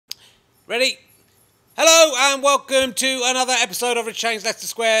Ready? Hello and welcome to another episode of RHLSTP Leicester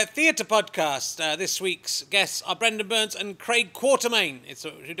Square Theatre Podcast. This week's guests are Brendon Burns and Craig Quartermaine.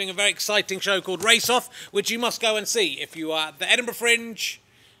 We're doing a very exciting show called Race Off, which you must go and see. If you are at the Edinburgh Fringe,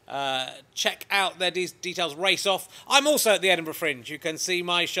 check out their details, Race Off. I'm also at the Edinburgh Fringe. You can see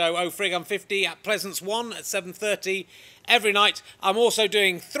my show, Oh Frig, I'm 50, at Pleasance 1 at 7:30 every night. I'm also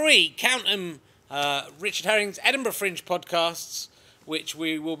doing 3, count 'em, Richard Herring's Edinburgh Fringe podcasts, which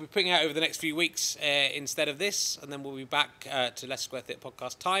we will be putting out over the next few weeks instead of this, and then we'll be back to Leicester Square Theatre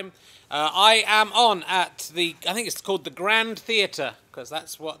Podcast time. I am on at I think it's called the Grand Theatre, because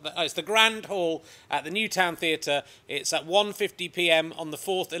that's what, it's the Grand Hall at the Newtown Theatre. It's at 1:50 p.m. on the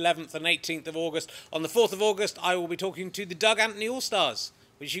 4th, 11th and 18th of August. On the 4th of August, I will be talking to the Doug Anthony All-Stars,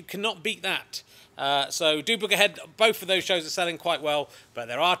 which you cannot beat that. So do book ahead. Both of those shows are selling quite well, but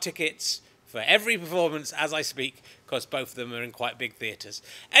there are tickets for every performance as I speak, because both of them are in quite big theatres.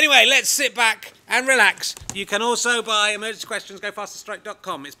 Anyway, let's sit back and relax. You can also buy emergency questions,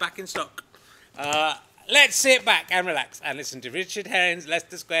 gofasterstroke.com. It's back in stock. Let's sit back and relax and listen to Richard Herring's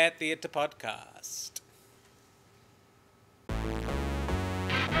Leicester Square Theatre Podcast.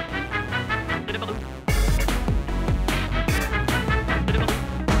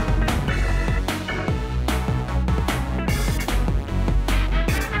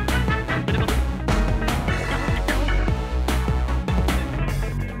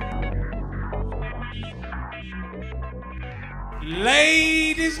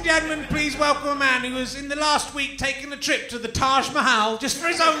 Ladies and gentlemen, please welcome a man who was in the last week taking a trip to the Taj Mahal just for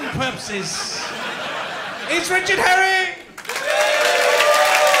his own purposes. It's Richard Herring!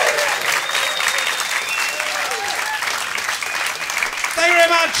 Thank you very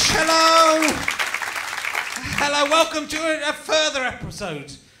much. Hello. Hello, welcome to a further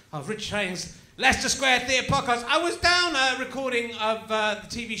episode of Richard Herring's Leicester Square Theatre Podcast. I was down recording of the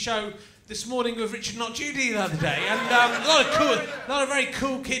TV show this morning with Richard Not Judy the other day, and a lot of very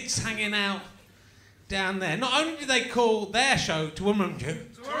cool kids hanging out down there. Not only did they call their show Twumringer,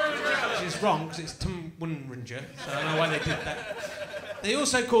 which is wrong because it's Twumringer, so I don't know why they did that. They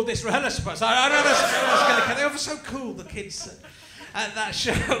also called this RHLSTP. So I know that's going to. They were so cool, the kids at that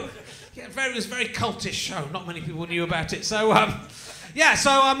show. Yeah, it was a very cultish show. Not many people knew about it. So yeah,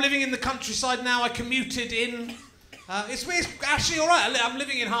 so I'm living in the countryside now. I commuted in. It's actually all right. I'm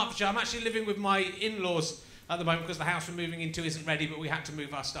living in Hertfordshire. I'm actually living with my in-laws at the moment because the house we're moving into isn't ready, but we had to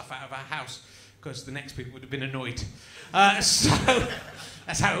move our stuff out of our house because the next people would have been annoyed. So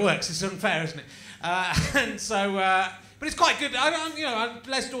that's how it works. It's unfair, isn't it? And so, but it's quite good.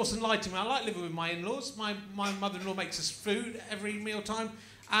 Les Dawson lied to me. I like living with my in-laws. My mother-in-law makes us food every mealtime,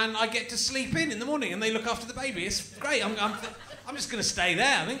 and I get to sleep in the morning, and they look after the baby. It's great. I'm just going to stay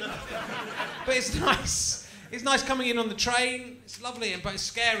there, I think. But it's nice. It's nice coming in on the train. It's lovely, but it's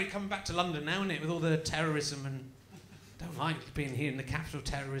scary coming back to London now, isn't it? With all the terrorism and don't like being here in the capital,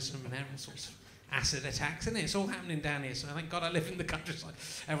 terrorism and all sorts of acid attacks, isn't it? It's all happening down here. So thank God I live in the countryside.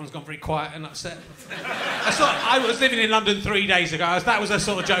 Everyone's gone very quiet and upset. I was living in London 3 days ago. That was the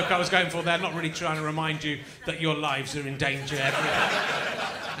sort of joke I was going for there. Not really trying to remind you that your lives are in danger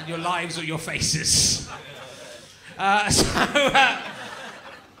and your lives are your faces.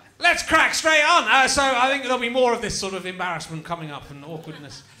 Let's crack straight on. So I think there'll be more of this sort of embarrassment coming up and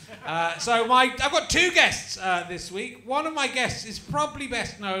awkwardness. I've got 2 guests this week. One of my guests is probably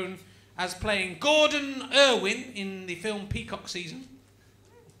best known as playing Gordon Irwin in the film Peacock Season.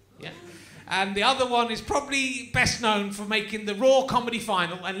 Yeah. And the other one is probably best known for making the Raw comedy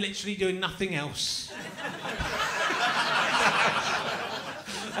final and literally doing nothing else.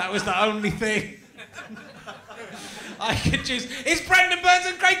 That was the only thing I could choose. It's Brendon Burns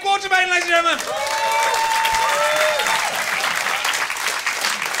and Craig Quartermaine, ladies and gentlemen.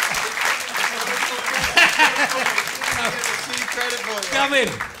 It's incredible. Come in,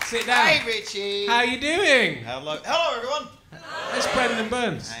 sit down. Hey, Richie. How you doing? Hello, everyone. It's Brendon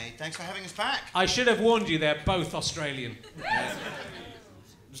Burns. Hey, thanks for having us back. I should have warned you, they're both Australian.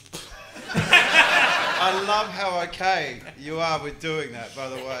 I love how okay you are with doing that, by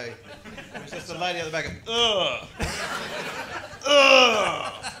the way. There's just a lady at the back of,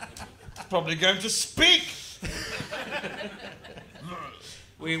 probably going to speak.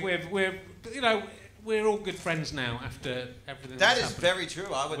 We're all good friends now after everything. That is very true.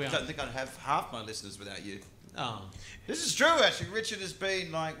 Don't think I'd have half my listeners without you. Oh. This is true, actually. Richard has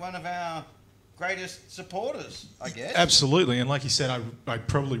been like one of our greatest supporters, I guess. Absolutely, and like you said, I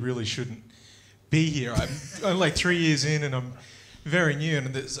probably really shouldn't be here. I'm only like 3 years in and I'm very new, and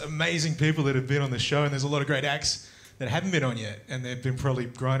there's amazing people that have been on the show, and there's a lot of great acts that haven't been on yet, and they've been probably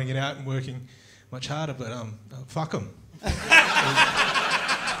grinding it out and working much harder, but fuck them.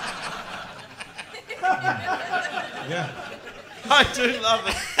 Yeah. I do love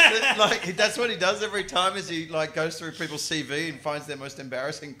it. Like that's what he does every time. Is he like goes through people's CV and finds their most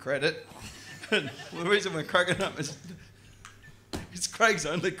embarrassing credit. And the reason we're cracking up is it's Craig's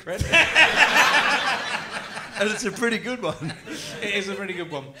only credit, and it's a pretty good one. It is a pretty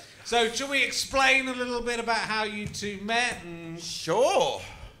good one. So, shall we explain a little bit about how you two met and Sure.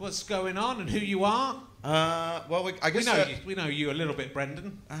 what's going on and who you are? Well, I guess We know you a little bit,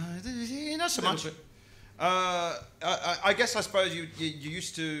 Brendon. not so much. I guess I suppose you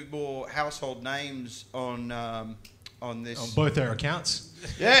used to more household names on this. On both our accounts.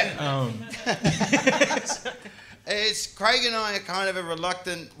 Yeah. It's Craig and I are kind of a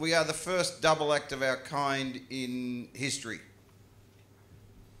reluctant. We are the first double act of our kind in history.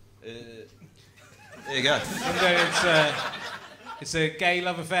 There you go. It's a gay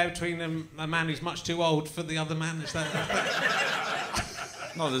love affair between a man who's much too old for the other man. Is that?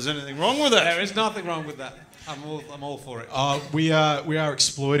 No, there's anything wrong with that. There is nothing wrong with that. I'm all for it. We are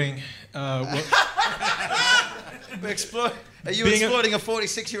exploiting. Are you exploiting a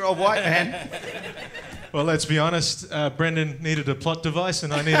 46-year-old white man? Well, let's be honest. Brendon needed a plot device,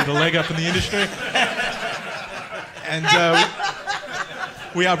 and I needed a leg up in the industry. And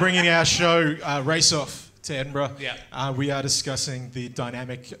we are bringing our show Race Off to Edinburgh. Yeah. We are discussing the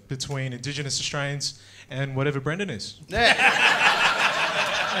dynamic between Indigenous Australians and whatever Brendon is. Yeah.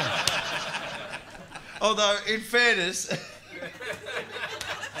 Although, in fairness,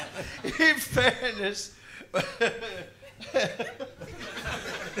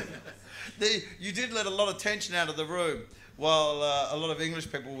 you did let a lot of tension out of the room while a lot of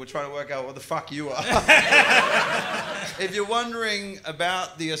English people were trying to work out what the fuck you are. If you're wondering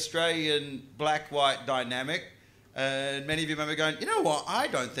about the Australian black-white dynamic, and many of you remember going, you know what, I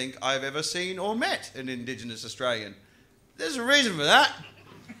don't think I've ever seen or met an Indigenous Australian. There's a reason for that.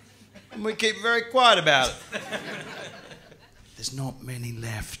 And we keep very quiet about it. There's not many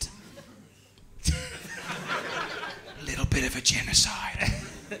left. A little bit of a genocide.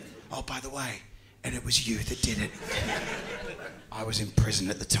 Oh, by the way, and it was you that did it. I was in prison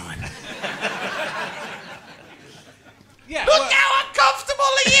at the time. Yeah. Look how uncomfortable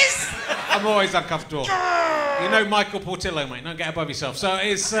he is! I'm always uncomfortable. You know Michael Portillo, mate. Don't get above yourself. So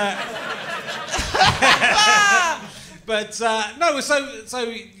it's. But no.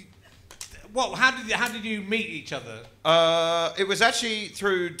 So. What? How did you meet each other? It was actually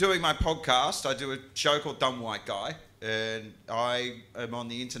through doing my podcast. I do a show called Dumb White Guy, and I am on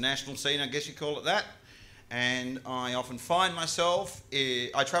the international scene, I guess you call it that. And I often find myself,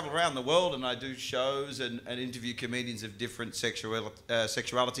 I travel around the world and I do shows and interview comedians of different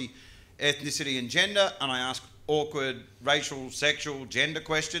sexuality, ethnicity and gender, and I ask awkward racial, sexual, gender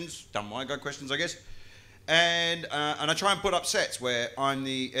questions, dumb white guy questions, I guess. And I try and put up sets where I'm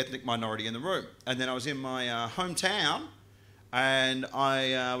the ethnic minority in the room. And then I was in my hometown, and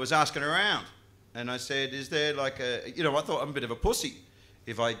I was asking around, and I said, "Is there like a, I thought I'm a bit of a pussy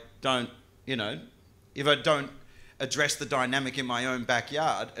if I don't, if I don't address the dynamic in my own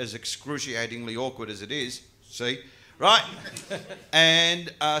backyard, as excruciatingly awkward as it is. See, right?" And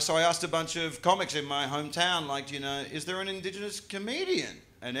so I asked a bunch of comics in my hometown, like, is there an Indigenous comedian?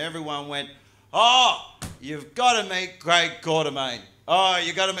 And everyone went, "Oh, you've got to meet Craig Quartermaine. Oh,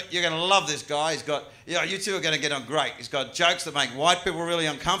 you're going to love this guy. He's got, you two are going to get on great. He's got jokes that make white people really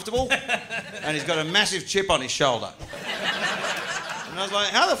uncomfortable, and he's got a massive chip on his shoulder." And I was like,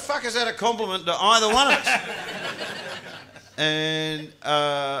 how the fuck is that a compliment to either one of us? And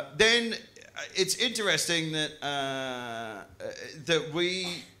then it's interesting that that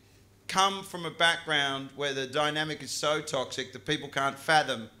we come from a background where the dynamic is so toxic that people can't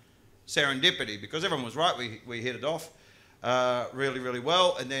fathom serendipity, because everyone was right. We hit it off really, really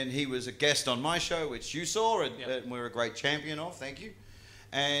well. And then he was a guest on my show, which you saw, and we're a great champion of. Thank you.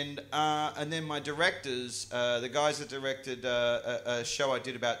 And then my directors, the guys that directed a show I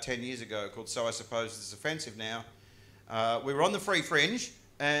did about 10 years ago called So I Suppose It's Offensive Now, we were on the Free Fringe,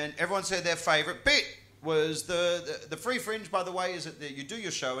 and everyone said their favourite bit was the Free Fringe, by the way, is that you do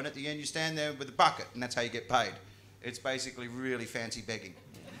your show, and at the end you stand there with a bucket, and that's how you get paid. It's basically really fancy begging.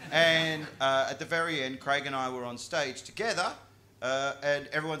 And at the very end, Craig and I were on stage together, and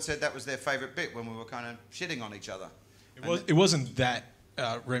everyone said that was their favourite bit when we were kind of shitting on each other. It wasn't that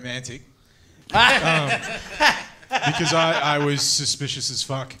romantic, because I was suspicious as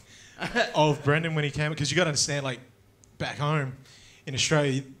fuck of Brendon when he came, because you got to understand, like, back home in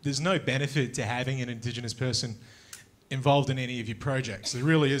Australia, there's no benefit to having an Indigenous person involved in any of your projects. There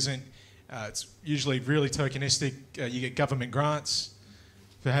really isn't. It's usually really tokenistic. You get government grants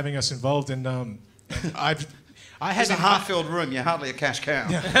for having us involved, and I had a half-filled room. You're hardly a cash cow.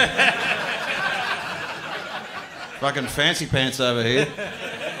 Yeah. Fucking fancy pants over here.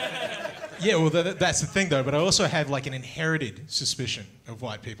 Yeah, well, that's the thing, though. But I also have, like, an inherited suspicion of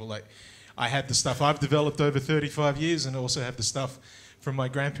white people. Like, I had the stuff I've developed over 35 years and also have the stuff from my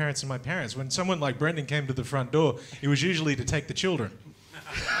grandparents and my parents. When someone like Brendon came to the front door, it was usually to take the children.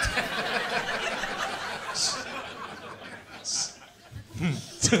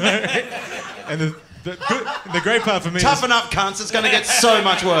 And the great part for me Toughen up, cunts. It's going to get so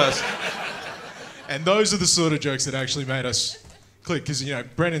much worse. And those are the sort of jokes that actually made us click. Because, you know,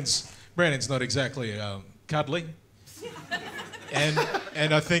 Brendon's not exactly cuddly. And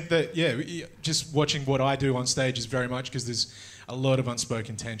I think that, yeah, just watching what I do on stage is very much because there's a lot of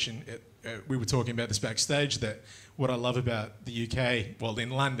unspoken tension. We were talking about this backstage, that what I love about the UK, well,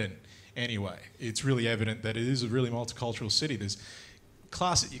 in London anyway, it's really evident that it is a really multicultural city. There's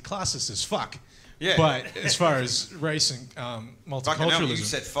you're classist as fuck. Yeah. But as far as race and multiculturalism... Fucking hell, you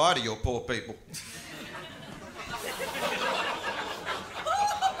set fire to your poor people.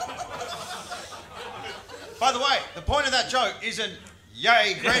 By the way, the point of that joke isn't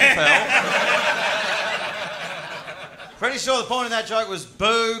yay Grenfell. Pretty sure the point of that joke was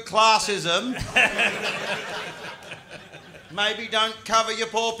boo classism. Maybe don't cover your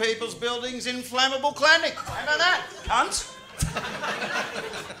poor people's buildings in flammable cladding. How about that, cunt?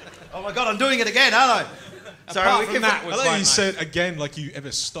 Oh my God, I'm doing it again, aren't I? Sorry, Apart from that I was thought quite you nice. said again like you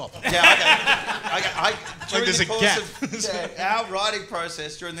ever stop. Yeah, during there's the a course gap. Of, our writing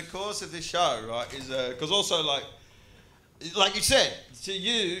process during the course of this show, right, is because also like you said, to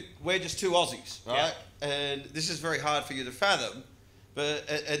you, we're just two Aussies, right? Yeah. And this is very hard for you to fathom,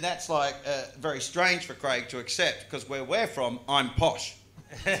 and that's like very strange for Craig to accept because where we're from, I'm posh.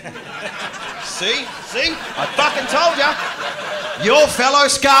 See, I fucking told ya. Your fellow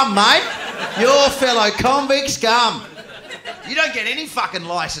scum, mate. Your fellow convict scum. You don't get any fucking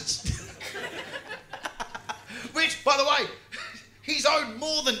licence. Which, by the way, he's owed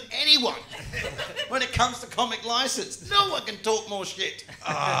more than anyone when it comes to comic licence. No one can talk more shit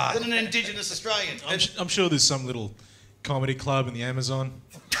than an indigenous Australian. I'm sure there's some little comedy club in the Amazon.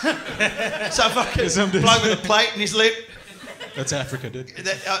 So fucking bloke with a plate in his lip. That's Africa, dude.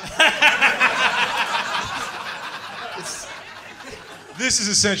 This is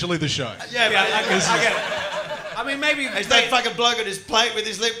essentially the show. Yeah, I get it. I mean, maybe... There's that fucking bloke at his plate with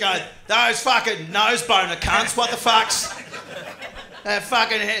his lip going, those fucking nose boner cunts, what the fuck's? That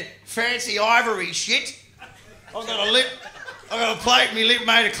fucking fancy ivory shit. I've got a plate and my lip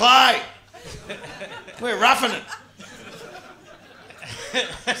made of clay. We're roughing it.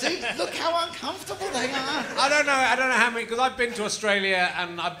 See, look how uncomfortable they are. I don't know how many, because I've been to Australia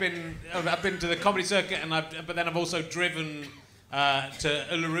and I've been to the comedy circuit, but then I've also driven to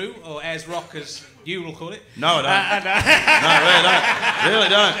Uluru or Ayers Rock, as you will call it. No, I don't. No, really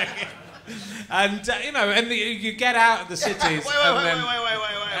don't. And you know, and you get out of the cities. Wait.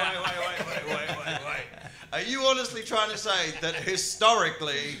 Are you honestly trying to say that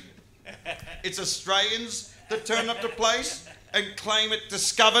historically it's Australians that turn up to place and claim it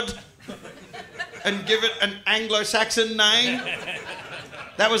discovered and give it an Anglo-Saxon name?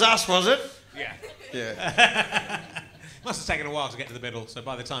 That was us, was it? Yeah. Yeah. Must have taken a while to get to the middle, so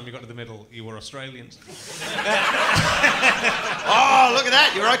by the time you got to the middle, you were Australians. Oh, look at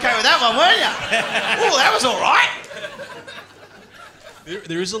that. You were okay with that one, weren't you? Oh, that was all right.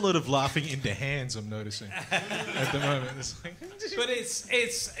 There is a lot of laughing into hands, I'm noticing, at the moment. It's like, but it's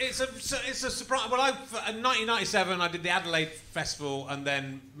a surprise. Well, in 1997, I did the Adelaide Festival, and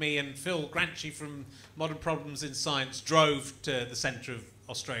then me and Phil Granchi from Modern Problems in Science drove to the centre of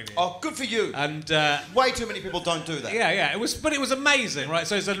Australia. Oh, good for you. And way too many people don't do that. Yeah. It was amazing, right?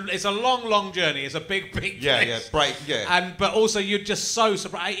 So it's a long journey. It's a big place. Yeah. Break. Yeah. But also you're just so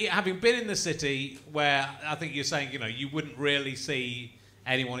surprised, having been in the city where I think you're saying, you know, you wouldn't really see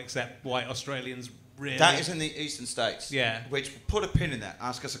anyone except white Australians. Really. That is in the eastern states. Yeah. Which, put a pin in that.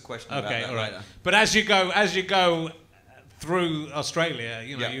 Ask us a question about that later. But as you go through Australia,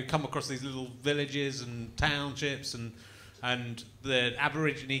 you know, you come across these little villages and townships and the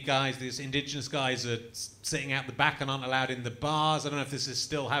Aborigine guys, these indigenous guys are sitting out the back and aren't allowed in the bars. I don't know if this is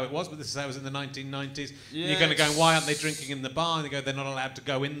still how it was, but this is how it was in the 1990s. Yeah, you're going to go, why aren't they drinking in the bar? And they go, they're not allowed to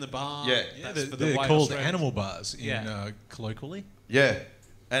go in the bar. Yeah, they're called animal bars colloquially. Yeah.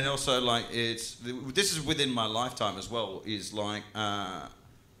 And also, like, this is within my lifetime as well, is like, up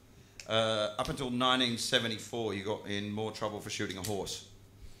until 1974, you got in more trouble for shooting a horse.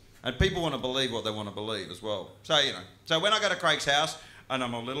 And people want to believe what they want to believe as well. So, you know, so when I go to Craig's house and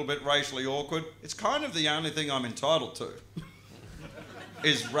I'm a little bit racially awkward, it's kind of the only thing I'm entitled to,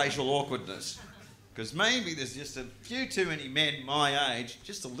 is racial awkwardness. Because maybe there's just a few too many men my age,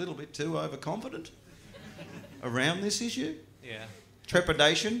 just a little bit too overconfident. around this issue. Yeah.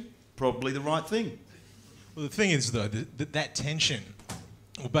 Trepidation, probably the right thing. Well, the thing is, though, that tension,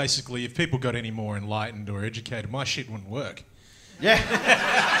 well, basically, if people got any more enlightened or educated, my shit wouldn't work. Yeah.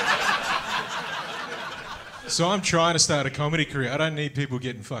 So I'm trying to start a comedy career. I don't need people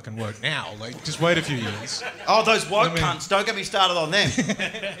getting fucking woke now. Like, just wait a few years. Oh, those woke cunts. Don't get me started on them.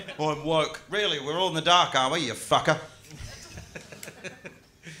 I'm woke. Really, we're all in the dark, aren't we, you fucker?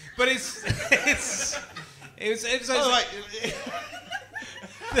 But it's By the way,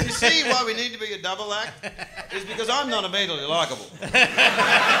 you see why we need to be a double act? Is because I'm not immediately likeable.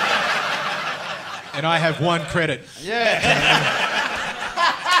 And I have one credit. Yeah.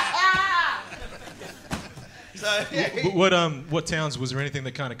 So, yeah. What towns, was there anything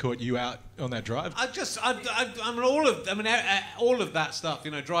that kind of caught you out on that drive? I mean, all of that stuff, you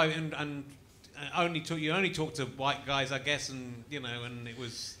know, driving and you only talk to white guys, I guess, and you know, and it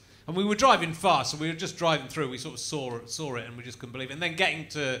was, and we were driving fast, so we were just driving through. We sort of saw it, and we just couldn't believe it. And then getting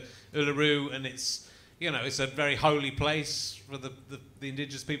to Uluru, and it's, you know, it's a very holy place for the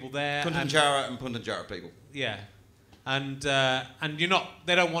indigenous people there. Kuntanjara and Puntanjara people. Yeah, and you're not.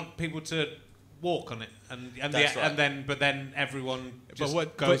 They don't want people to walk on it, That's right. but then everyone just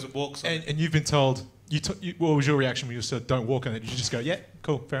goes and walks on it. And you've been told. What was your reaction when you said don't walk on it? Did you just go, yeah,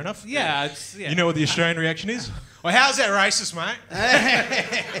 cool, fair enough? Yeah, You know what the Australian reaction is? Well, how's that racist, mate?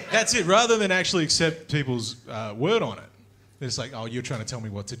 That's it. Rather than actually accept people's word on it, it's like, oh, you're trying to tell me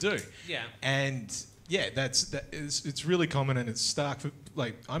what to do. Yeah. And yeah, it's really common, and it's stark.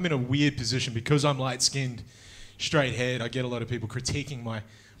 Like, I'm in a weird position because I'm light-skinned, straight haired. I get a lot of people critiquing my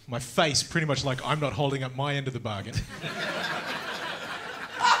face, pretty much like I'm not holding up my end of the bargain.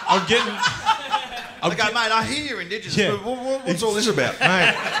 I'm getting. Mate, I hear you're indigenous, Yeah. but what's all this about?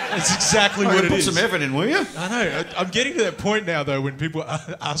 Mate, it's exactly what it is. Put some effort in, will you? I know. I'm getting to that point now, though, when people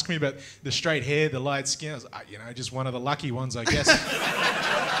ask me about the straight hair, the light skin. I was like, just one of the lucky ones, I guess.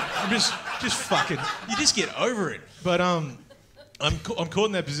 I'm just fucking. You just get over it. But I'm caught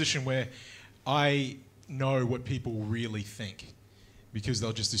in that position where I know what people really think, because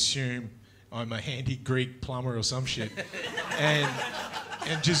they'll just assume I'm a handy Greek plumber or some shit, and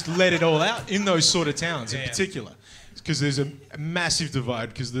just let it all out in those sort of towns in particular, because there's a massive divide.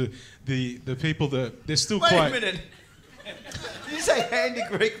 Because the people they're still Wait quite. a minute. Did you say handy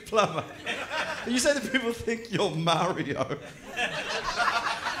Greek plumber? You say the people think you're Mario.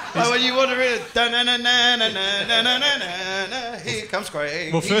 When you want to read it, here comes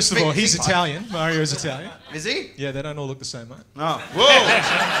Craig. Well, first of all, he's Italian. Mario's Italian. Is he? Yeah, they don't all look the same, mate. Oh. Whoa!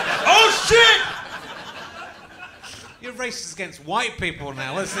 Oh shit! You're racist against white people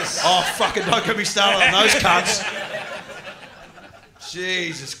now. What's this? Oh, fucking don't get me started on those cunts.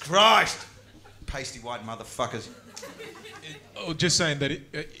 Jesus Christ. Pasty white motherfuckers. Oh, just saying that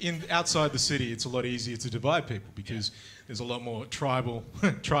outside the city, it's a lot easier to divide people, because there's a lot more tribal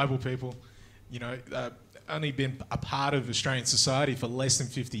people. You know, only been a part of Australian society for less than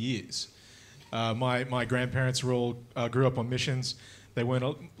 50 years. My grandparents were all grew up on missions. They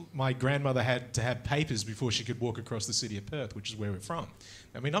weren't. My grandmother had to have papers before she could walk across the city of Perth, which is where we're from.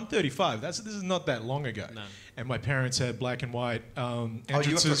 I mean, I'm 35. This is not that long ago. No. And my parents had black and white entrances. Oh,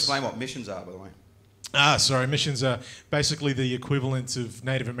 you have to explain what missions are, by the way. Sorry. Missions are basically the equivalent of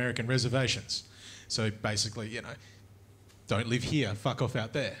Native American reservations. So basically, don't live here, fuck off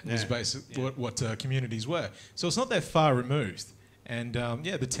out there. Yeah. Was basically what communities were. So it's not that far removed. And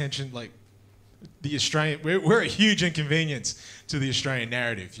the tension, like, the Australian, we're a huge inconvenience to the Australian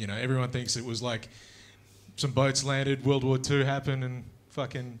narrative. Everyone thinks it was like some boats landed, World War II happened, and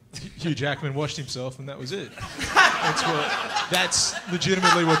fucking Hugh Jackman washed himself, and that was it. That's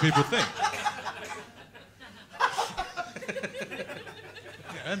legitimately what people think.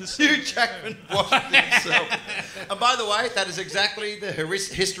 Hugh Jackman washed himself. And by the way, that is exactly the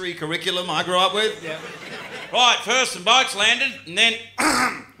history curriculum I grew up with. Yeah. Right, first some boats landed, and then,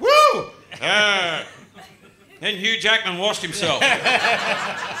 woo! Then Hugh Jackman washed himself.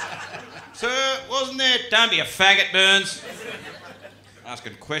 Sir, wasn't there? Don't be a faggot, Burns.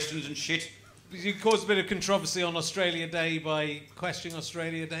 Asking questions and shit. You caused a bit of controversy on Australia Day by questioning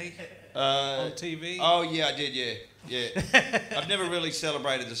Australia Day on TV. Oh, yeah, I did, yeah. I've never really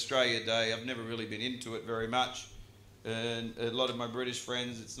celebrated Australia Day. I've never really been into it very much. And a lot of my British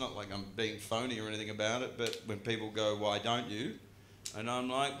friends, it's not like I'm being phony or anything about it, but when people go, why don't you? And I'm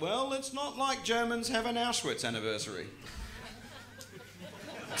like, well, it's not like Germans have an Auschwitz anniversary.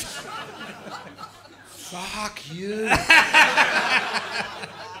 Fuck you.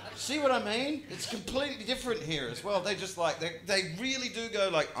 See what I mean? It's completely different here as well. They just like, they really do go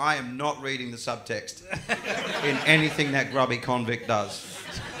like, I am not reading the subtext in anything that grubby convict does.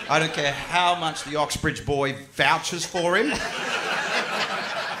 I don't care how much the Oxbridge boy vouches for him.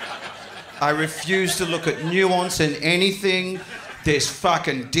 I refuse to look at nuance in anything this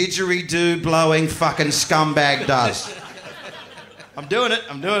fucking didgeridoo blowing fucking scumbag does. I'm doing it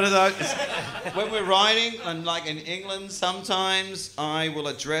though. When we're writing, and like in England, sometimes I will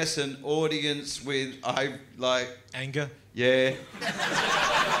address an audience with, Anger? Yeah.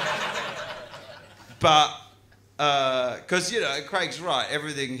 But, because, Craig's right,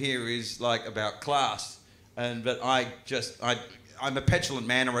 everything here is like about class. But I'm a petulant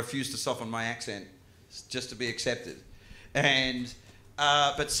man. I refuse to soften my accent just to be accepted.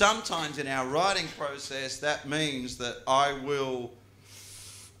 But sometimes in our writing process, that means that I will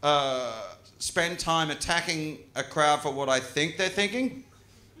spend time attacking a crowd for what I think they're thinking,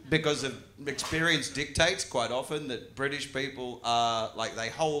 because of experience dictates quite often that British people are they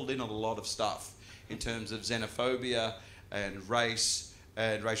hold in a lot of stuff in terms of xenophobia and race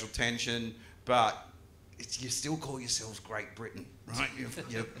and racial tension, but you still call yourselves Great Britain, right? You're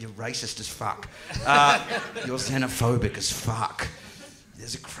racist as fuck. You're xenophobic as fuck.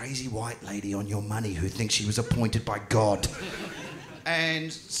 There's a crazy white lady on your money who thinks she was appointed by God.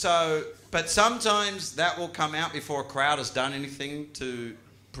 And so, but sometimes that will come out before a crowd has done anything to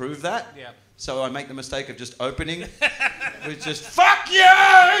prove that. Yeah. So I make the mistake of just opening with just, fuck you!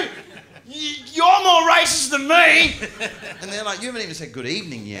 You're more racist than me! And they're like, you haven't even said good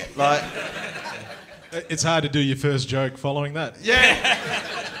evening yet. It's hard to do your first joke following that. Yeah.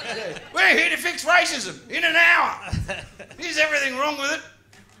 We're here to fix racism in an hour. Is everything wrong with it?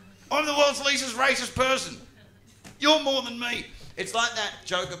 I'm the world's least racist person. You're more than me. It's like that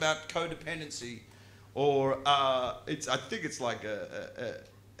joke about codependency, or I think it's like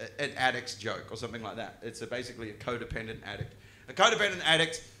an addict's joke or something like that. It's basically a codependent addict. A codependent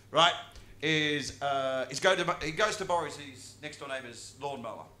addict, right, he goes to borrow his next door neighbour's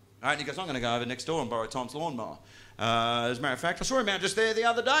lawnmower. Right, and he goes, I'm going to go over next door and borrow Tom's lawnmower. As a matter of fact, I saw him out just there the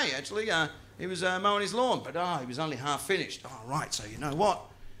other day, actually. He was mowing his lawn, but he was only half finished. Oh, right, so you know what?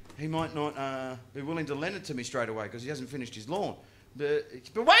 He might not be willing to lend it to me straight away because he hasn't finished his lawn. But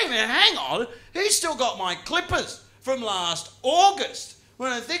wait a minute, hang on. He's still got my clippers from last August,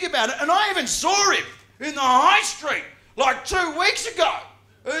 when I think about it. And I even saw him in the high street like 2 weeks ago.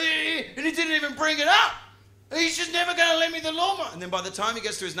 And he didn't even bring it up. He's just never going to lend me the lawnmower. And then by the time he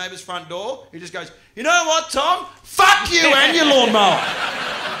gets to his neighbour's front door, he just goes, you know what, Tom? Fuck you and your lawnmower.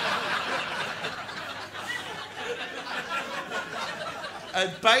 And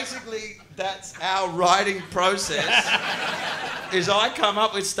basically, that's our writing process, is I come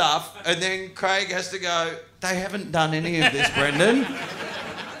up with stuff, and then Craig has to go, they haven't done any of this, Brendon.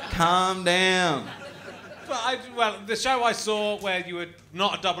 Calm down. Well, the show I saw where you were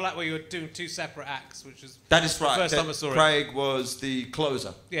not a double act, where you were doing two separate acts, which is that is right. The first time I saw Craig was the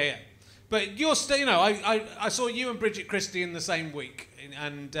closer. Yeah. But you're still, I saw you and Bridget Christie in the same week,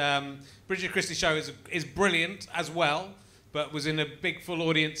 and Bridget Christie's show is brilliant as well, but was in a big full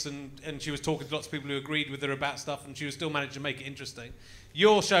audience, and she was talking to lots of people who agreed with her about stuff, and she was still managed to make it interesting.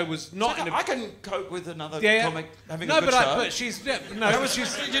 Your show was not in a... I can cope with another comic having a good show. But she's...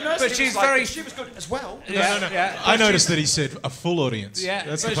 she was good as well. Yeah. I noticed that he said a full audience. Yeah.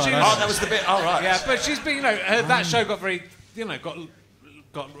 That's the part that was the bit... Oh, right. Yeah, but she's been, that show got very,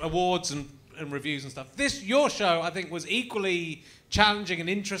 got awards and reviews and stuff. Your show, I think, was equally challenging and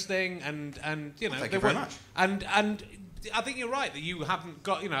interesting, and thank you very much. And I think you're right that you haven't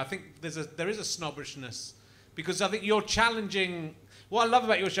got, I think there is a snobbishness, because I think you're challenging... What I love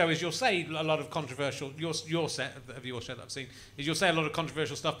about your show is you'll say a lot of controversial... Your set of your show that I've seen is you'll say a lot of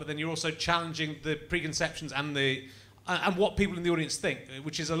controversial stuff, but then you're also challenging the preconceptions and what people in the audience think,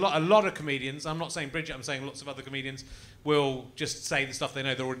 which is a lot of comedians. I'm not saying Bridget. I'm saying lots of other comedians will just say the stuff they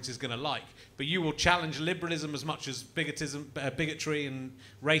know their audience is going to like. But you will challenge liberalism as much as bigotry and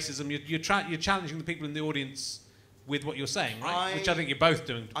racism. You're challenging the people in the audience with what you're saying, right? Which I think you're both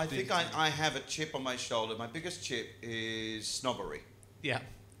doing. I think I have a chip on my shoulder. My biggest chip is snobbery. Yeah.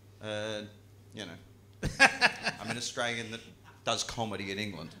 I'm an Australian that does comedy in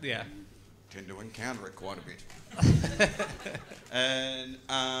England. Yeah. Tend to encounter it quite a bit. And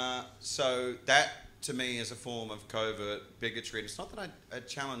so that, to me, is a form of covert bigotry. And it's not that I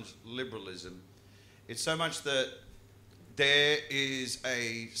challenge liberalism. It's so much that there is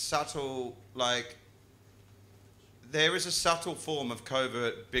a subtle, there is a subtle form of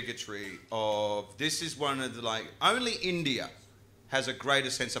covert bigotry of, this is one of the, only India has a greater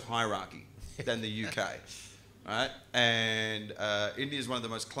sense of hierarchy than the UK, right? And India is one of the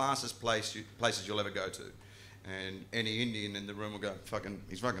most classist places you'll ever go to. And any Indian in the room will go,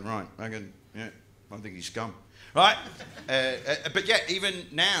 he's fucking right. I think he's scum. Right? But yeah, even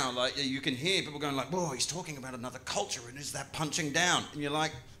now, like, you can hear people going like, whoa, he's talking about another culture, and is that punching down? And you're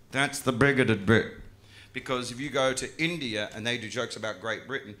like, that's the bigoted bit. Because if you go to India and they do jokes about Great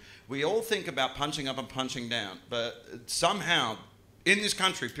Britain, we all think about punching up and punching down, but somehow in this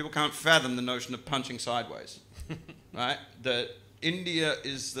country people can't fathom the notion of punching sideways. Right? That India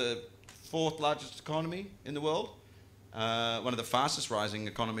is the 4th largest economy in the world, one of the fastest rising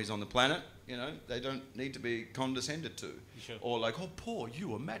economies on the planet. You know, they don't need to be condescended to. Sure. Or like, oh, poor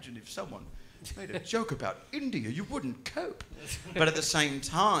you, imagine if someone made a joke about India, you wouldn't cope. But at the same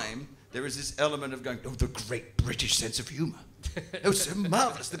time, there is this element of going, oh, the great British sense of humour. Oh, so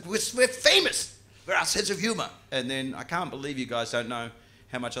marvellous. We're famous for our sense of humour. And then I can't believe you guys don't know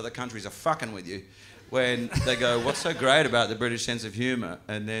how much other countries are fucking with you when they go, what's so great about the British sense of humour?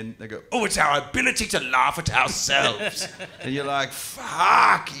 And then they go, oh, it's our ability to laugh at ourselves. And you're like,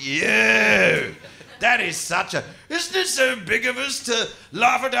 fuck you. That is such a... Isn't it so big of us to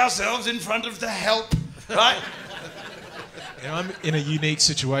laugh at ourselves in front of the help? Right? You know, I'm in a unique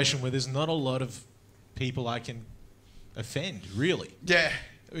situation where there's not a lot of people I can offend, really. Yeah.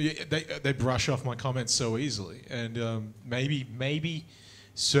 They brush off my comments so easily. And maybe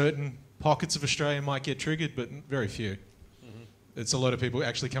certain pockets of Australia might get triggered, but very few. It's a lot of people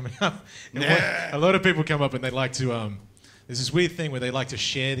actually coming up. A lot of people come up and they like to... there's this weird thing where they like to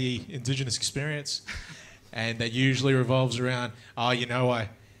share the indigenous experience, and that usually revolves around, oh, you know, I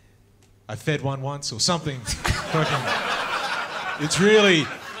fed one once or something. Fucking... It's really,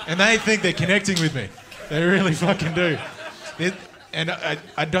 and they think they're connecting with me. They really fucking do. And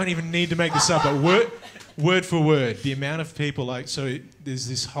I don't even need to make this up, but word for word, the amount of people there's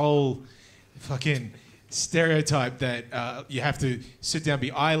this whole fucking stereotype that you have to sit down, be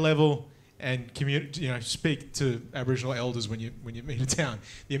eye level, and speak to Aboriginal elders when you meet a town.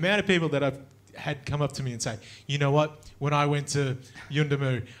 The amount of people that I've had come up to me and say, you know what, when I went to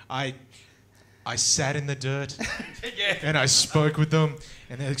Yundamu, I sat in the dirt and I spoke with them,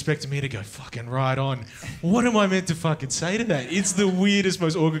 and they expected me to go fucking right on. What am I meant to fucking say to that? It's the weirdest,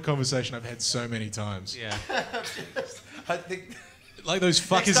 most awkward conversation I've had so many times. Yeah. I think... Like those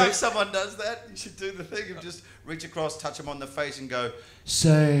fuckers... Next time someone does that, you should do the thing of just reach across, touch them on the face and go,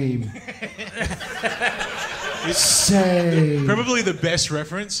 same. Same. Probably the best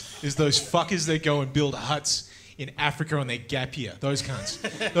reference is those fuckers that go and build huts in Africa on their gap year. Those cunts.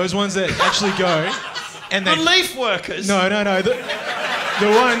 Those ones that actually go and they... Relief workers? No.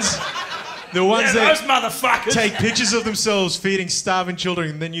 The ones that those motherfuckers take pictures of themselves feeding starving children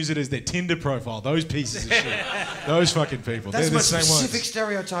and then use it as their Tinder profile. Those pieces of shit. Those fucking people. That's They're the the same most specific ones.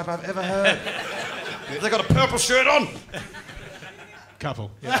 stereotype I've ever heard. They got a purple shirt on.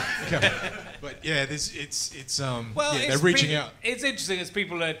 Couple. Yeah. But yeah, Well, they're reaching out. It's interesting as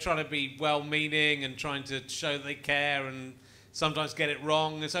people are trying to be well-meaning and trying to show they care and sometimes get it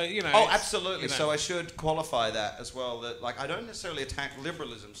wrong. And so, you know... Oh, absolutely. So I should qualify that as well, that like I don't necessarily attack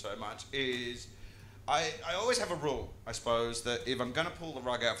liberalism so much, is I always have a rule, I suppose, that if I'm going to pull the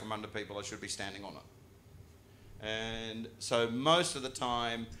rug out from under people, I should be standing on it. And so most of the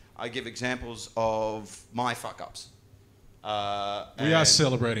time I give examples of my fuck-ups. We are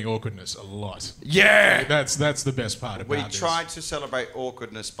celebrating awkwardness a lot. Yeah! That's the best part about this. We tried to celebrate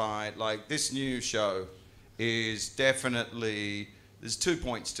awkwardness by, like, this new show is definitely... There's 2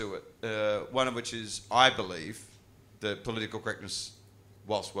 points to it. One of which is, I believe, that political correctness,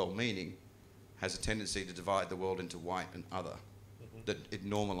 whilst well-meaning, has a tendency to divide the world into white and other. That it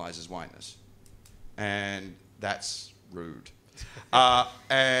normalises whiteness. And that's rude.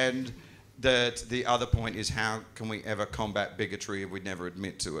 And... That the other point is, how can we ever combat bigotry if we never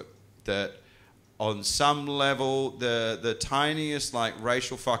admit to it? That on some level, the tiniest like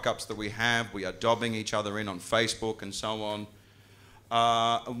racial fuck-ups that we have, we are dobbing each other in on Facebook and so on.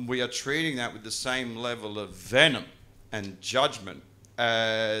 And we are treating that with the same level of venom and judgment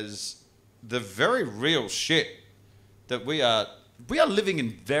as the very real shit that we are living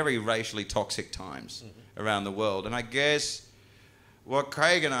in very racially toxic times around the world. And I guess... what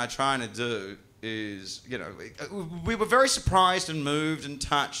Craig and I are trying to do is, you know, we were very surprised and moved and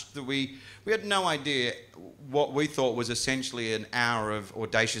touched that we had no idea what we thought was essentially an hour of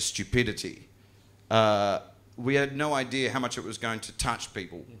audacious stupidity. We had no idea how much it was going to touch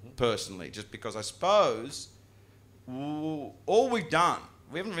people personally, just because I suppose all we've done,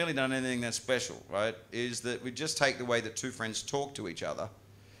 we haven't really done anything that special, right, is that we just take the way that two friends talk to each other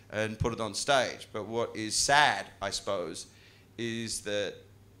and put it on stage. But what is sad, I suppose, is that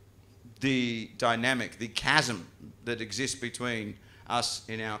the dynamic, the chasm that exists between us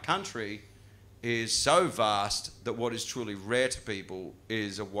in our country is so vast that what is truly rare to people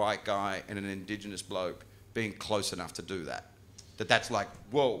is a white guy and an indigenous bloke being close enough to do that. That's like,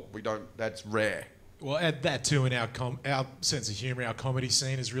 whoa, that's rare. Well, add that too in our sense of humour. Our comedy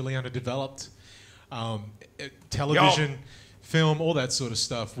scene is really underdeveloped. Television, film, all that sort of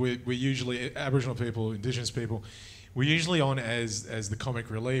stuff. We're usually Aboriginal people, Indigenous people. We're usually on as the comic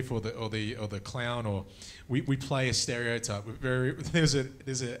relief or the clown, or we play a stereotype. There's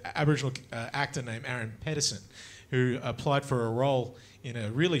an Aboriginal actor named Aaron Pedersen who applied for a role in a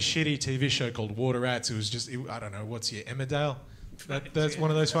really shitty TV show called Water Rats. It was just, I don't know, what's here, Emmerdale? That's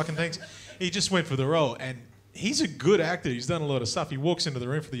one of those fucking things. He just went for the role, and he's a good actor. He's done a lot of stuff. He walks into the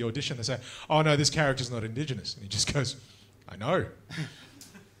room for the audition. They say, "Oh no, this character's not Indigenous," and he just goes, "I know.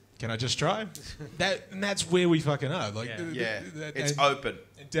 Can I just try?" And that's where we fucking are. Like, it's open.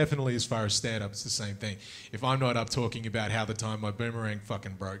 And definitely, as far as stand-up, it's the same thing. If I'm not up talking about how the time my boomerang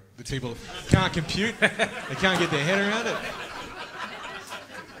fucking broke, the people can't compute. They can't get their head around it.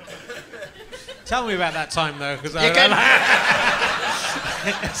 Tell me about that time though, because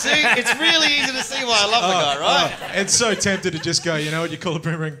See, it's really easy to see why I love the guy, right? And so tempted to just go, you know what, you call a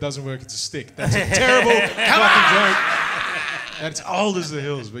boomerang, doesn't work, it's a stick. That's a terrible fucking joke. That's old as the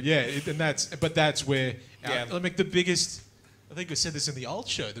hills, but yeah, that's where the biggest. I think we said this in the old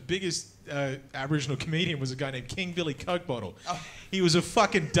show. The biggest Aboriginal comedian was a guy named King Billy Coke Bottle. Oh. He was a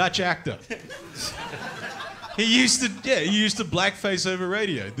fucking Dutch actor. He used to blackface over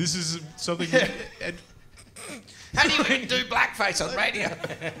radio. This is something. How do you even do blackface on radio?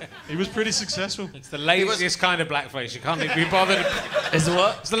 He was pretty successful. It's the laziest kind of blackface. You can't even be bothered. Is it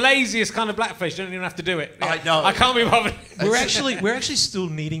what? It's the laziest kind of blackface. You don't even have to do it. I know. I can't be bothered. We're actually still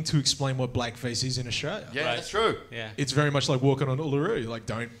needing to explain what blackface is in Australia. Yeah, right. That's true. Yeah. It's very much like walking on Uluru. Like,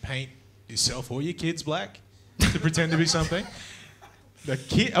 don't paint yourself or your kids black to pretend to be something.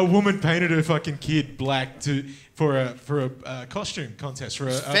 A woman painted her fucking kid black for a costume contest for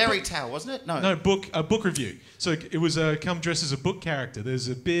a fairy tale, wasn't it? No, a book review. So it was come dressed as a book character. There's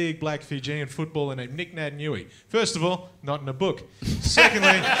a big black Fijian footballer named Nick Naitanui. First of all, not in a book.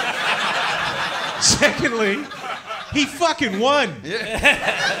 Secondly, he fucking won.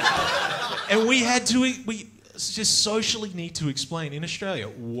 Yeah. And we just socially need to explain in Australia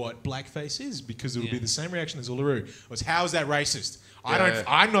what blackface is, because it'll be the same reaction as Uluru. Was, how is that racist? Yeah.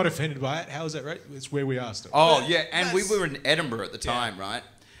 I'm not offended by it. How is that right? It's where we asked it. Oh, yeah. And we were in Edinburgh at the time, right?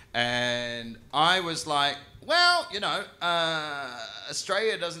 And I was like, well, you know,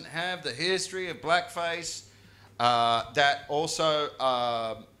 Australia doesn't have the history of blackface. That also,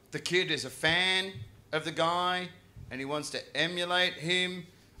 the kid is a fan of the guy and he wants to emulate him.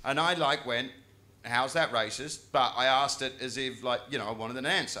 And I went, how's that racist? But I asked it as if, I wanted an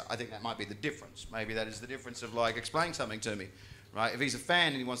answer. I think that might be the difference. Maybe that is the difference of, explain something to me. Right? If he's a fan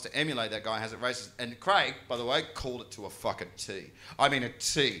and he wants to emulate that guy, has it racist? And Craig, by the way, called it to a fucking T. I mean a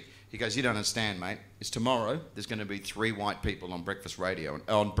T. He goes, you don't understand, mate. It's tomorrow. There's going to be 3 white people on breakfast radio,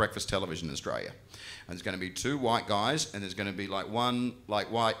 on breakfast television in Australia. And there's going to be 2 white guys, and there's going to be one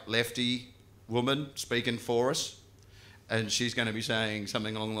white lefty woman speaking for us. And she's going to be saying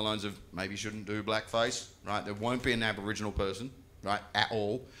something along the lines of, maybe you shouldn't do blackface, right? There won't be an Aboriginal person, right, at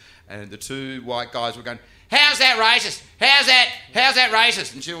all. And the 2 white guys were going, how's that racist? How's that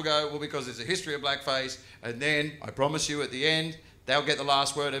racist? And she'll go, well, because there's a history of blackface. And then, I promise you, at the end, they'll get the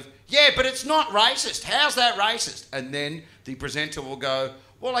last word of, yeah, but it's not racist. How's that racist? And then the presenter will go,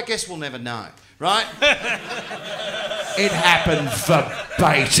 well, I guess we'll never know, right? It happened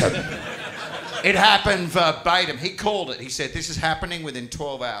verbatim. It happened verbatim. He called it. He said, this is happening within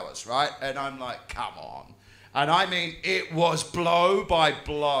 12 hours, right? And I'm like, come on. And I mean, it was blow by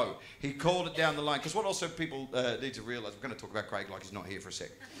blow. He called it down the line. Because what also people need to realise, we're going to talk about Craig like he's not here for a sec,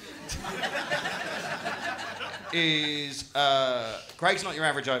 is Craig's not your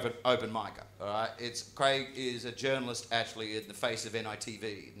average open micer, all right? Craig is a journalist actually in the face of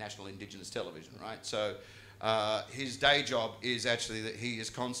NITV, National Indigenous Television, right? So his day job is actually that he is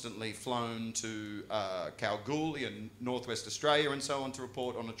constantly flown to Kalgoorlie and northwest Australia and so on to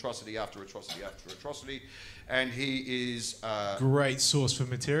report on atrocity after atrocity after atrocity. And he is... great source for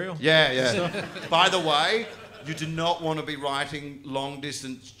material. Yeah. By the way, you do not want to be writing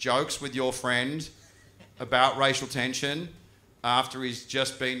long-distance jokes with your friend about racial tension after he's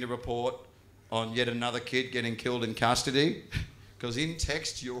just been to report on yet another kid getting killed in custody. Because in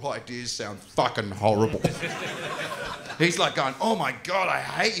text, your ideas sound fucking horrible. He's like going, oh my God, I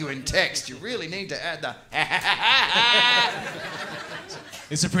hate you in text. You really need to add the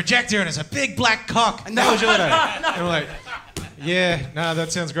It's a projector and it's a big black cock. No. And I'm like, yeah, no,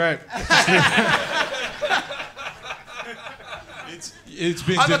 that sounds great. It's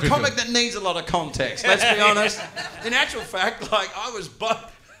been I'm difficult. a comic that needs a lot of context, let's be honest. In actual fact, like,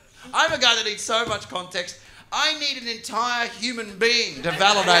 I'm a guy that needs so much context. I need an entire human being to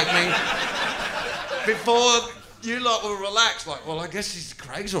validate me before you lot will relax. Like, well, I guess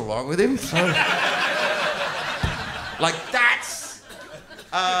Craig's all right with him. So. Like, that's...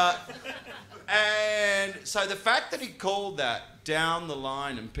 and so the fact that he called that down the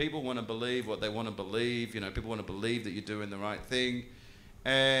line, and people want to believe what they want to believe, you know, people want to believe that you're doing the right thing.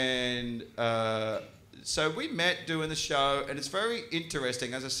 And so we met doing the show, and it's very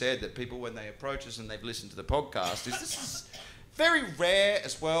interesting, as I said, that people, when they approach us and they've listened to the podcast, this is very rare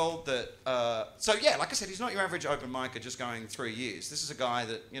as well that... so yeah, like I said, he's not your average open micer just going 3 years. This is a guy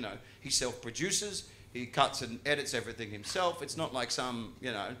that, you know, he self-produces, he cuts and edits everything himself. It's not like some,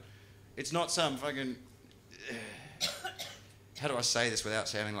 you know... It's not some fucking... how do I say this without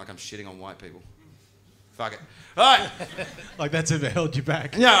sounding like I'm shitting on white people? Fuck it. All right. Like that's ever held you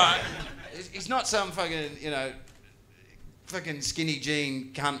back. No, he's not some fucking, you know, fucking skinny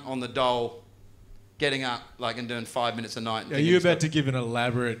jean cunt on the dole getting up like and doing 5 minutes a night. Are you about to give an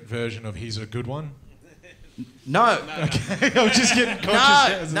elaborate version of He's a Good One? No. Okay, I was just getting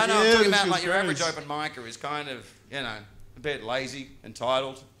conscious. No, I'm talking about like your average open micer is kind of, you know, a bit lazy,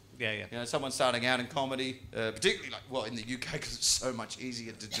 entitled. Yeah. You know, someone starting out in comedy, particularly like, well, in the UK because it's so much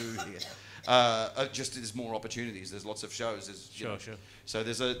easier to do here. Just there's more opportunities. There's lots of shows. Sure. So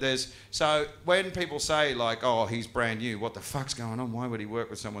so when people say like, oh, he's brand new, what the fuck's going on? Why would he work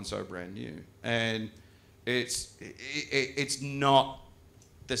with someone so brand new? And it's not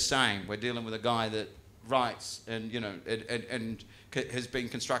the same. We're dealing with a guy that writes and, you know, and has been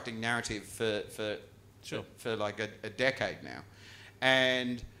constructing narrative for like a decade now,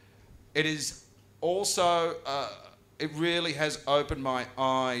 and it is also it really has opened my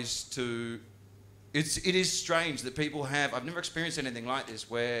eyes to. It is strange that people have. I've never experienced anything like this,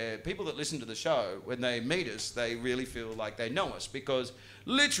 where people that listen to the show, when they meet us, they really feel like they know us, because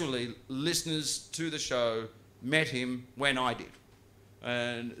literally listeners to the show met him when I did.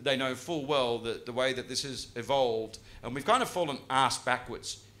 And they know full well that the way that this has evolved, and we've kind of fallen ass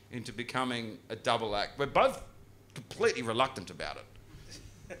backwards into becoming a double act. We're both completely reluctant about it.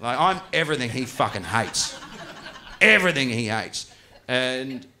 Like, I'm everything he fucking hates. Everything he hates.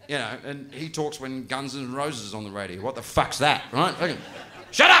 And, you know, and he talks when Guns N' Roses is on the radio. What the fuck's that, right? Fucking,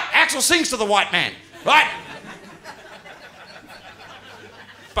 shut up! Axl sings to the white man, right?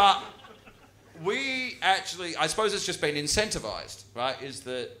 But we actually, I suppose it's just been incentivized, right? Is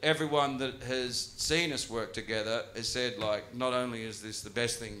that everyone that has seen us work together has said, like, not only is this the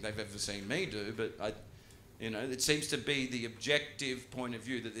best thing they've ever seen me do, but you know, it seems to be the objective point of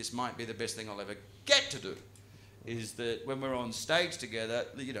view that this might be the best thing I'll ever get to do. Is that when we're on stage together,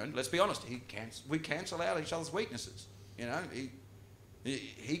 you know, let's be honest, we cancel out each other's weaknesses. You know,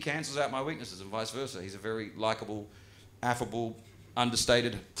 he cancels out my weaknesses and vice versa. He's a very likeable, affable,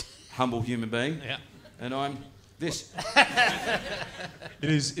 understated, humble human being. Yeah. And I'm this.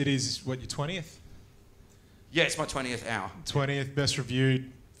 It is what, your 20th? Yeah, it's my 20th hour. 20th, best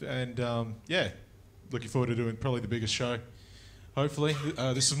reviewed, and yeah, looking forward to doing probably the biggest show. Hopefully,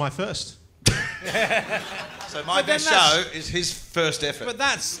 this is my first. So my best show is his first effort. But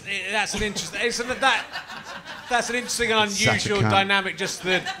that's an interesting. That's an interesting and unusual dynamic. Just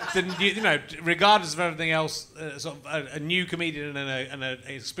the you know, regardless of everything else, sort of a new comedian and an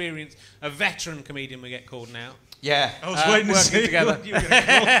experience, a veteran comedian we get called now. Yeah, I was waiting to see together. what you were going to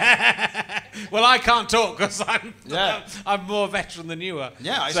call. Well, I can't talk because I'm more veteran than you are.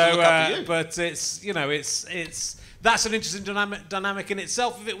 Yeah, I used to look up to you. But it's, you know, it's that's an interesting dynamic in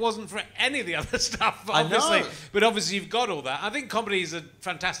itself. If it wasn't for any of the other stuff, obviously. I know. But obviously, you've got all that. I think comedy is a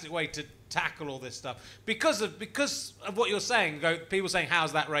fantastic way to tackle all this stuff because of what you're saying. People saying,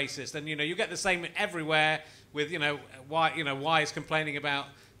 "How's that racist?" And you know, you get the same everywhere with, you know, why is complaining about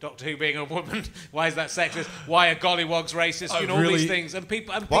Doctor Who being a woman? Why is that sexist? Why are gollywogs racist? You know, all these things. And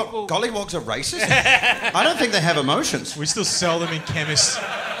people. What? Gollywogs are racist? I don't think they have emotions. We still sell them in chemists.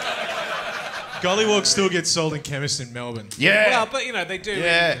 Gollywogs still get sold in chemists in Melbourne. Yeah. Well, but you know they do.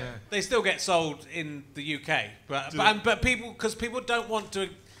 Yeah. They still get sold in the UK. But people don't want to.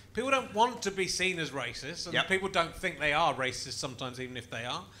 People don't want to be seen as racist, and people don't think they are racist sometimes, even if they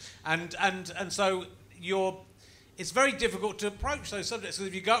are. And so it's very difficult to approach those subjects. Because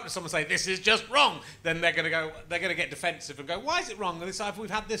if you go up to someone and say this is just wrong, then they're going to get defensive and go, why is it wrong? And we've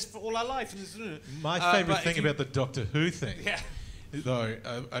had this for all our life. And my favourite thing about the Doctor Who thing, though,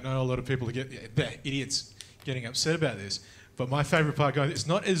 I know a lot of people idiots getting upset about this. But my favourite part, guys, it's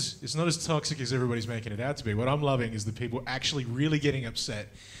not as toxic as everybody's making it out to be. What I'm loving is the people actually really getting upset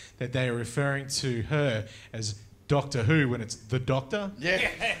that they are referring to her as Doctor Who when it's the Doctor.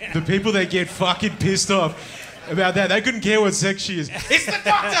 Yeah. The people that get fucking pissed off about that, they couldn't care what sex she is. It's the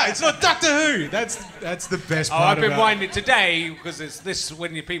Doctor. It's not Doctor Who. That's the best part. I've been about winding people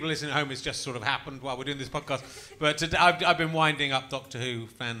when people listening at home, it's just sort of happened while we're doing this podcast. But today, I've been winding up Doctor Who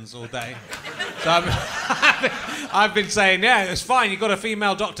fans all day. So I've been saying, yeah, it's fine. You've got a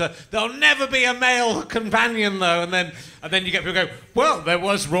female Doctor. There'll never be a male companion though. And then you get people go, well, there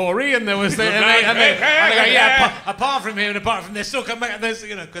was Rory and there was the, and they go, yeah. Apart from him and apart from this, still come back. There's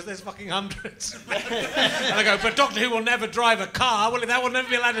because there's fucking hundreds. And I go, but Doctor Who will never drive a car. Well, that will never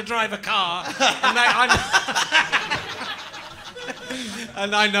be allowed to drive a car.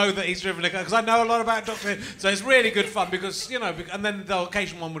 And I know that he's driven a car because I know a lot about Doctor Who. So it's really good fun because and then the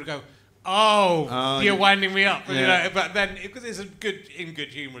occasional one would go, you're winding me up. Yeah. But then because it's in good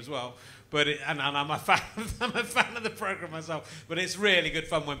humour as well. But and I'm a fan. I'm a fan of the programme myself. But it's really good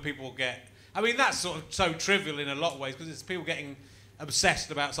fun when people get. I mean, that's sort of so trivial in a lot of ways because it's people getting obsessed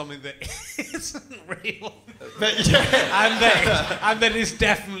about something that isn't real, and then it's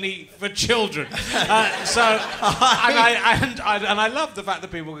definitely for children. I love the fact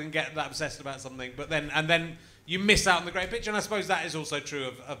that people can get that obsessed about something, but then you miss out on the great picture. And I suppose that is also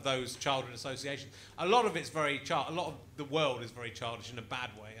true of those childhood associations. A lot of it's a lot of the world is very childish in a bad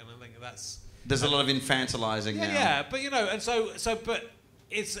way, and I think There's a lot of infantilizing now. Yeah, but but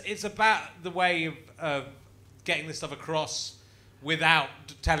it's about the way of getting this stuff across without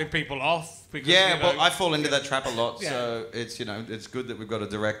telling people off. Because, well, I fall into that trap a lot. Yeah. So it's good that we've got a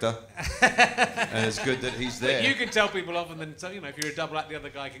director, and it's good that he's there. But you can tell people off, and then if you're a double act, the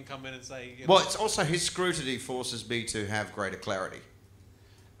other guy can come in and say. Well, it's also his scrutiny forces me to have greater clarity.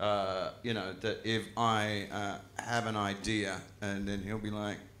 That if I have an idea, and then he'll be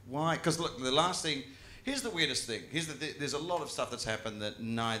like, "Why?" Because look, the last thing. Here's the weirdest thing. There's a lot of stuff that's happened that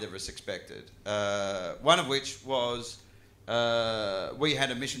neither of us expected. One of which was. We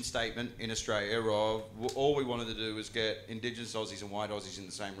had a mission statement in Australia of all we wanted to do was get indigenous Aussies and white Aussies in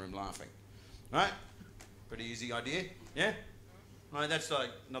the same room laughing. Right? Pretty easy idea, yeah? Right, that's like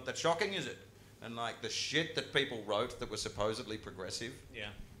not that shocking, is it? And like the shit that people wrote that was supposedly progressive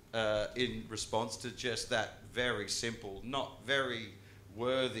in response to just that very simple, not very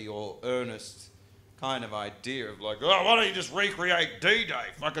worthy or earnest kind of idea of like, oh, why don't you just recreate D-Day?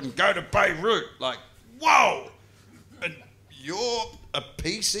 Fucking go to Beirut. Like, whoa! And you're a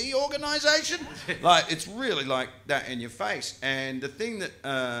PC organisation? Like, it's really like that in your face. And the thing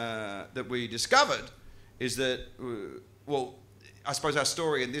that we discovered is that, I suppose our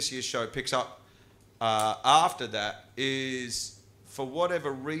story in this year's show picks up after that is, for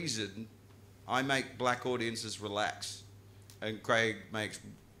whatever reason, I make black audiences relax. And Craig makes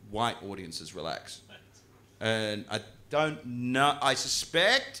white audiences relax. And I don't know, I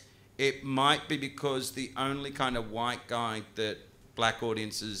suspect it might be because the only kind of white guy that black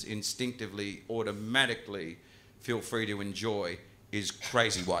audiences instinctively, automatically feel free to enjoy is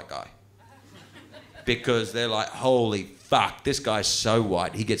crazy white guy. Because they're like, holy fuck, this guy's so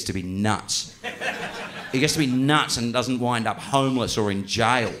white, he gets to be nuts. He gets to be nuts and doesn't wind up homeless or in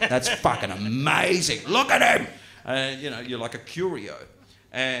jail. That's fucking amazing. Look at him! You're like a curio.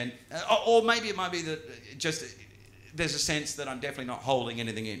 And, or maybe it might be that just there's a sense that I'm definitely not holding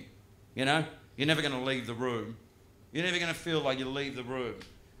anything in. You know? You're never going to leave the room. You're never going to feel like you leave the room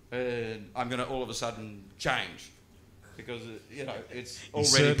and I'm going to all of a sudden change. Because, it's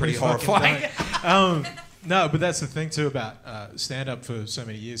already pretty horrifying. No, but that's the thing too about stand-up for so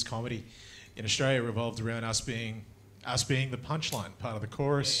many years. Comedy in Australia revolved around us being the punchline, part of the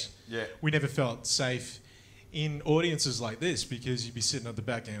chorus. Yeah. We never felt safe in audiences like this because you'd be sitting at the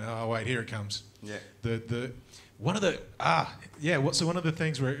back and, oh wait, here it comes. Yeah. One of the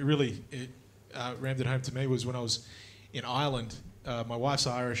things where it really rammed it home to me was when I was in Ireland. My wife's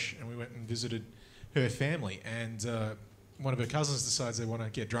Irish, and we went and visited her family, and one of her cousins decides they want to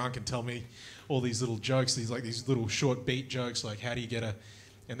get drunk and tell me all these little jokes, these little short beat jokes, like how do you get a,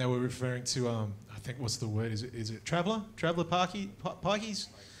 and they were referring to I think what's the word? Is it traveller parkies?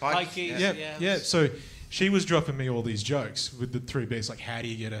 Pikeys, yeah. So she was dropping me all these jokes with the three beats, like how do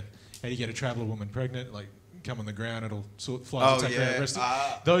you get a traveller woman pregnant? Like come on the ground, it'll sort of fly to take her arrested.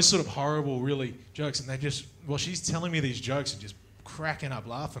 Those sort of horrible, really jokes, and they just she's telling me these jokes and just cracking up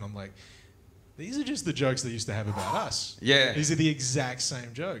laughing. I'm like, these are just the jokes they used to have about us. Yeah. These are the exact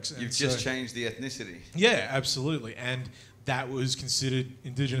same jokes. You've just changed the ethnicity. Yeah, absolutely. And that was considered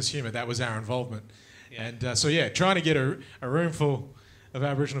indigenous humour. That was our involvement. Yeah. And trying to get a room full of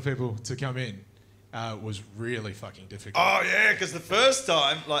Aboriginal people to come in was really fucking difficult. Oh, yeah, because the first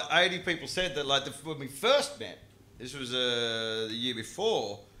time, 80 people said that, when we first met, this was the year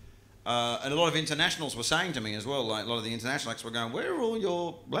before, And a lot of internationals were saying to me as well, like a lot of the international acts were going, "Where are all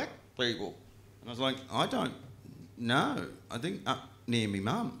your black people?" And I was like, "I don't know. I think up near me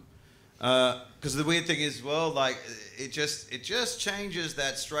mum." Because the weird thing is, well, like it just changes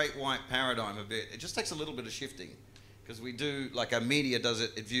that straight white paradigm a bit. It just takes a little bit of shifting, because we do, like our media does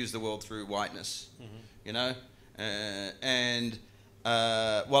it. It views the world through whiteness, you know.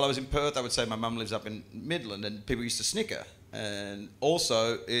 While I was in Perth, I would say my mum lives up in Midland, and people used to snicker. And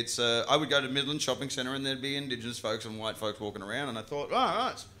also, it's I would go to Midland Shopping Centre, and there'd be Indigenous folks and white folks walking around, and I thought, oh,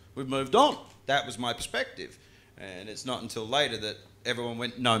 right, we've moved on. That was my perspective. And it's not until later that everyone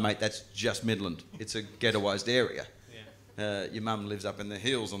went, no, mate, that's just Midland. It's a ghettoised area. Yeah. Your mum lives up in the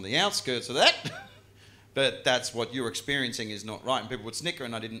hills on the outskirts of that. But that's what you're experiencing is not right. And people would snicker,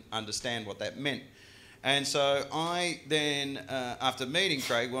 and I didn't understand what that meant. And so I then, after meeting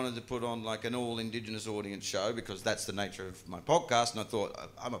Craig, wanted to put on like an all-Indigenous audience show, because that's the nature of my podcast. And I thought,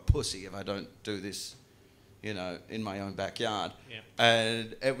 I'm a pussy if I don't do this, you know, in my own backyard. Yeah.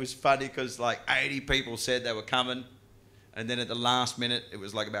 And it was funny because like 80 people said they were coming. And then at the last minute, it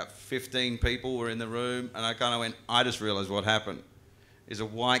was like about 15 people were in the room. And I kind of went, I just realised what happened. Is a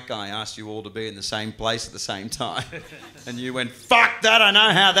white guy asked you all to be in the same place at the same time. And you went, fuck that, I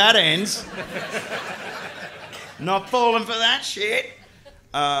know how that ends. Not falling for that shit.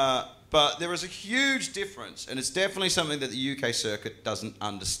 But there is a huge difference, and it's definitely something that the UK circuit doesn't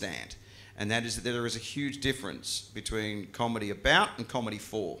understand. And that is that there is a huge difference between comedy about and comedy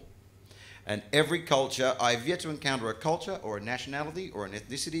for. And every culture, I've yet to encounter a culture or a nationality or an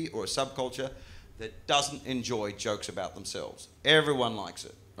ethnicity or a subculture that doesn't enjoy jokes about themselves. Everyone likes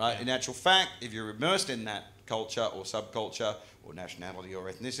it, right? Yeah. In actual fact, if you're immersed in that culture or subculture or nationality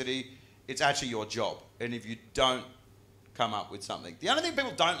or ethnicity, it's actually your job. And if you don't come up with something, the only thing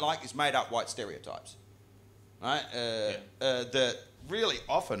people don't like is made up white stereotypes, right? That really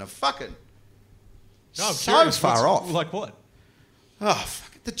often are fucking so far off. Like what? Oh,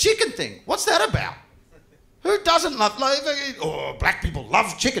 fuck it. The chicken thing. What's that about? Who doesn't love, black people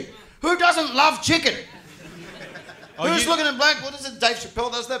love chicken. Who doesn't love chicken? Who's looking at black? What is it? Dave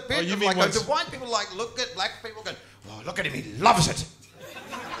Chappelle does that bit. Do white people like look at black people going, oh, look at him, he loves it.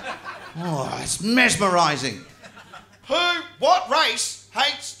 Oh, it's mesmerising. What race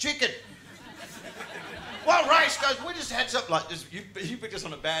hates chicken? What race goes, we just had something like this. You picked us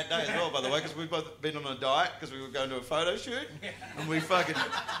on a bad day as well, by the way, because we've both been on a diet because we were going to a photo shoot. And we fucking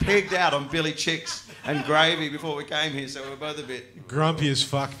pigged out on Billy Chicks and gravy before we came here, so we were both a bit... grumpy as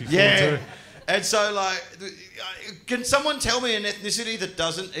fuck before too. And so, like, can someone tell me an ethnicity that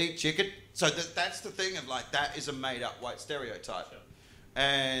doesn't eat chicken? So that's the thing of, like, that is a made-up white stereotype. Sure.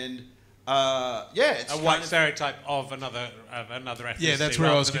 And... it's a white stereotype of another ethnicity. Yeah, that's where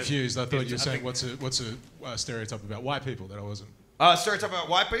I was confused. I thought you were saying what's a stereotype about white people that I wasn't. Stereotype about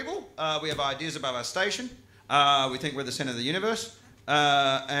white people. We have ideas about our station. We think we're the centre of the universe.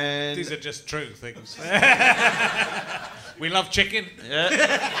 And these are just true things. We love chicken.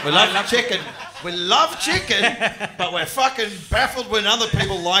 Yeah, we love chicken. We love chicken, but we're fucking baffled when other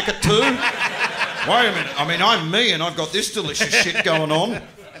people like it too. Wait a minute. I mean, I'm me, and I've got this delicious shit going on.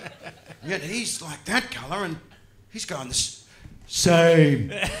 Yet he's like that colour, and he's going the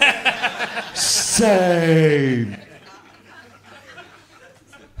same. Same.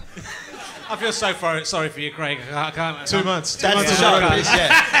 I feel so sorry for you, Craig. I can't. 2 months. That's months the show.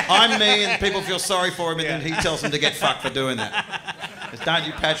 Yeah. I'm me, and people feel sorry for him, and then he tells them to get fucked for doing that. Don't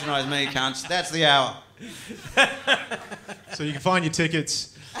you patronise me, cunts. That's the hour. So you can find your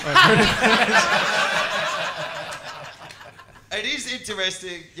tickets. It is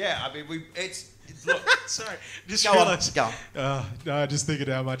interesting. Yeah, I mean, look. Sorry, just go realised. On. Go. No, I just thinking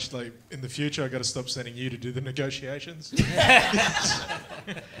how much, like, in the future, I got to stop sending you to do the negotiations.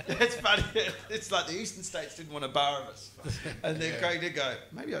 It's funny. It's like the eastern states didn't want to borrow us, and then Craig did go,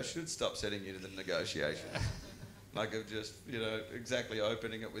 maybe I should stop sending you to the negotiations. Like of just, exactly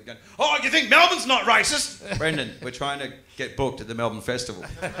opening it with going, oh, you think Melbourne's not racist? Brendon, we're trying to get booked at the Melbourne Festival.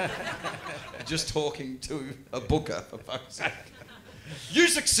 Just talking to a booker, for fuck's sake. You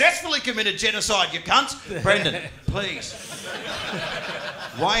successfully committed genocide, you cunt. Brendon, please.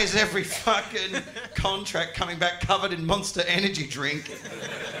 Why is every fucking contract coming back covered in Monster Energy drink?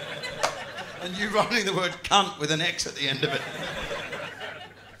 And you writing the word cunt with an X at the end of it.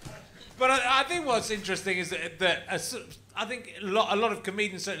 But I think what's interesting is that I think a lot of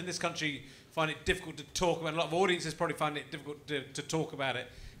comedians, certainly in this country, find it difficult to talk about. A lot of audiences probably find it difficult to talk about it.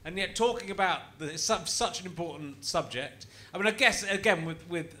 And yet talking about such an important subject. I mean, I guess, again,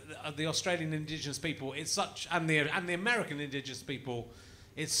 with the Australian Indigenous people, it's such... And the American Indigenous people,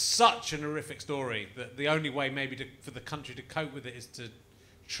 it's such an horrific story that the only way maybe for the country to cope with it is to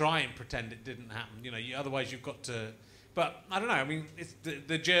try and pretend it didn't happen. You know, otherwise you've got to. But I don't know. I mean, it's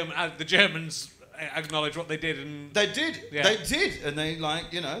the Germans acknowledge what they did, and they did, and they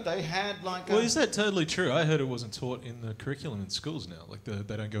they had Well, is that totally true? I heard it wasn't taught in the curriculum in schools now. Like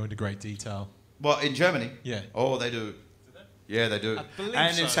they don't go into great detail. Well, in Germany, yeah. Oh, they do. Yeah, they do.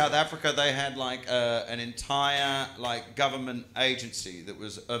 And in South Africa, they had like an entire like government agency that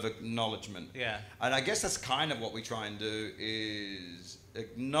was of acknowledgement. Yeah. And I guess that's kind of what we try and do is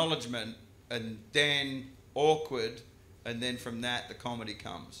acknowledgement, and then awkward, and then from that the comedy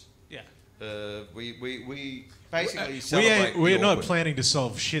comes. Yeah. We basically celebrate. We're not planning to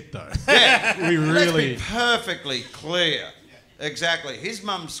solve shit though. Yeah. We really. Let's be perfectly clear. Exactly. His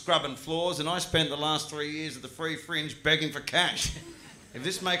mum's scrubbing floors, and I spent the last 3 years at the Free Fringe begging for cash. If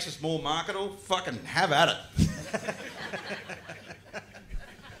this makes us more marketable, fucking have at it.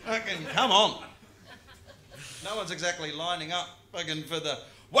 Fucking come on. No one's exactly lining up fucking for the...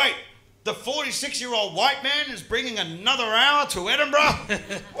 Wait, the 46-year-old white man is bringing another hour to Edinburgh?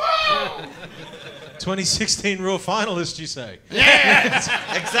 Woo! 2016 Raw finalist, you say? Yeah,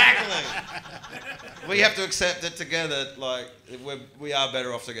 exactly. We have to accept that together, like we are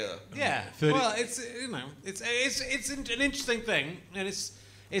better off together. Yeah. 30. Well, it's an interesting thing, and it's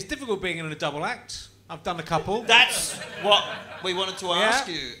difficult being in a double act. I've done a couple. That's what we wanted to ask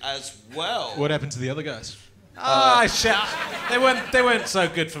you as well. What happened to the other guys? They weren't so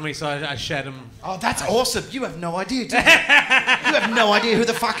good for me, so I shared them. Oh, that's awesome! You have no idea, do you? You have no idea who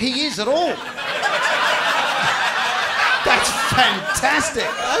the fuck he is at all. That's fantastic.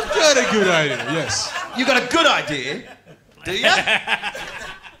 I've got a good idea, yes. You got a good idea, do you?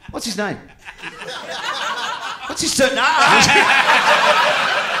 What's his name? What's his surname?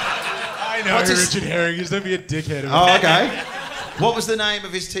 I know who Richard Herring is. Don't be a dickhead. Oh, okay. What was the name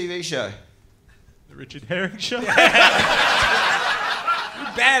of his TV show? The Richard Herring Show? You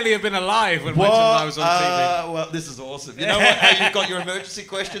barely have been alive when I was on TV. Well, this is awesome. You know what? How you've got your emergency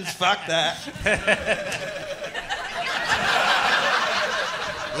questions? Fuck that.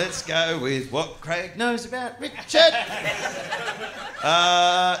 Let's go with what Craig knows about Richard.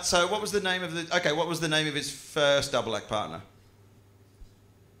 So, what was the name of the? Okay, what was the name of his first double act partner?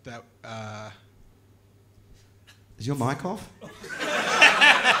 That. Is your mic off?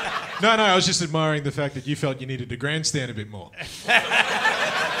 No, I was just admiring the fact that you felt you needed to grandstand a bit more.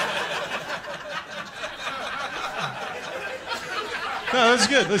 No, that's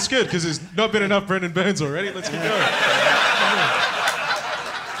good. That's good because there's not been enough Brendon Burns already. Let's keep going.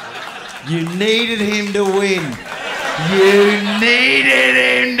 You needed him to win. You needed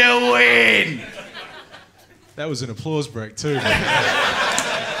him to win. That was an applause break too.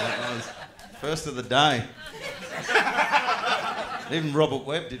 That was first of the day. Even Robert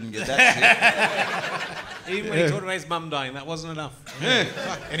Webb didn't get that shit. Even when he talked about his mum dying, that wasn't enough. Yeah.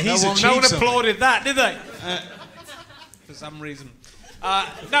 And he's no one applauded that, did they? For some reason.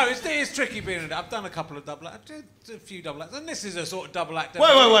 No, it's tricky being in it. I've done a couple of double acts, a few double acts, and this is a sort of double act. Wait.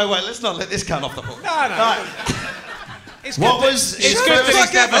 Let's not let this cunt off the hook. No. It's good it's good that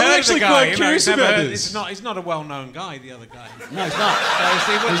he's never heard of the guy. Quite curious about this. He's not a well-known guy, the other guy. No, he's not.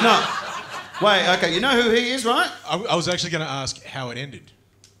 He's not. Wait, okay, you know who he is, right? I was actually going to ask how it ended.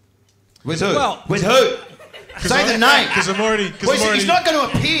 With who? Well, with who? Say the name. Because I'm already. He's not going to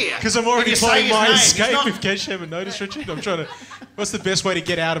appear. Because I'm already playing my escape. Not... In case you haven't noticed, Richard, I'm trying to. What's the best way to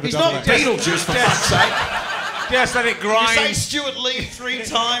get out of a He's double not act? Beetlejuice, for fuck's sake. Just let it grind. You say Stuart Lee 3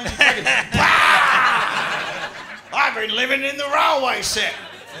 times. I've been living in the railway set.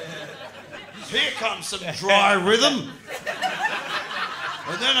 Here comes some dry rhythm.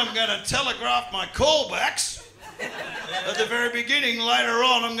 And then I'm going to telegraph my callbacks. At the very beginning, later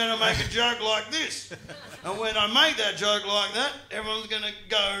on, I'm going to make a joke like this. And when I make that joke like that, everyone's going to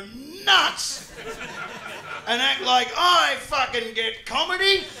go nuts and act like I fucking get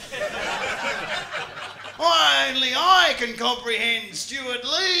comedy. Only I can comprehend Stuart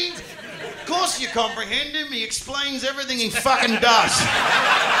Lee. Of course you comprehend him. He explains everything he fucking does.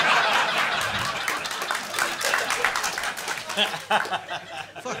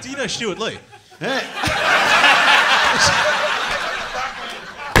 Fuck, do you know Stuart Lee? Yeah.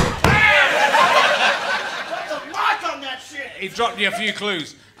 He dropped you a few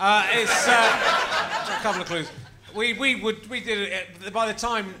clues. It's a couple of clues. We did it. By the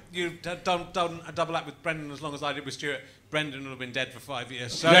time you'd done a double act with Brendon, as long as I did with Stuart, Brendon would have been dead for 5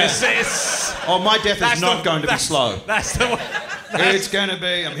 years. So it's oh, my death is not going to be slow. That's the one. It's going to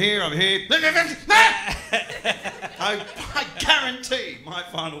be. I'm here. I guarantee my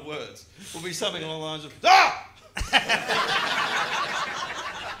final words will be something along the lines of ah.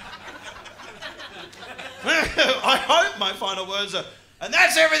 I hope my final words are And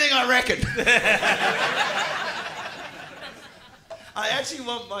that's everything I reckon. I actually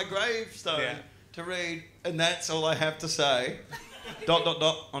want my gravestone to read, and that's all I have to say. ...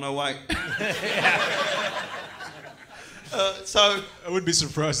 on a wait. So I wouldn't be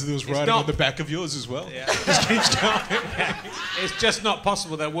surprised if there was writing on the back of yours as well. Yeah. Just keeps going. It's just not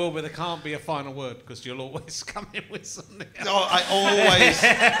possible. There can't be a final word because you'll always come in with something else. Oh, I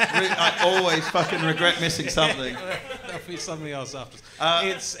always fucking regret missing something. There'll be something else after.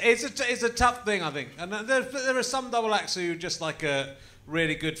 It's a tough thing, I think. And there are some double acts who just like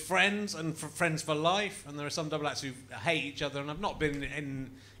really good friends and friends for life, and there are some double acts who hate each other, and I've not been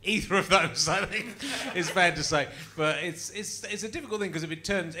in either of those, I think it's fair to say. But it's a difficult thing because if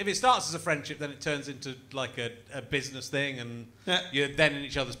it starts as a friendship, then it turns into like a business thing, and you're then in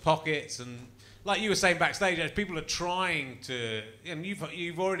each other's pockets, and like you were saying backstage, as people are trying to, and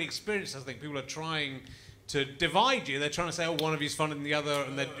you've already experienced, I think, people are trying to divide you. They're trying to say, oh, one of you's funny than the other,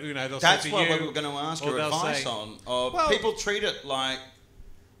 and they'll that's say to what you, we were going to ask your advice on. People treat it like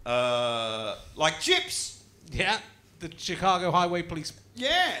chips. Yeah, the Chicago Highway Police.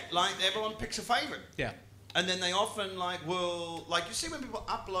 Yeah, like everyone picks a favourite. Yeah. And then they often you see when people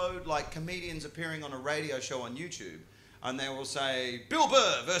upload like comedians appearing on a radio show on YouTube, and they will say Bill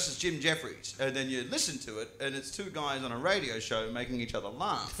Burr versus Jim Jeffries, and then you listen to it, and it's two guys on a radio show making each other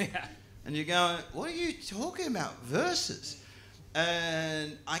laugh. Yeah. And you go, what are you talking about, versus?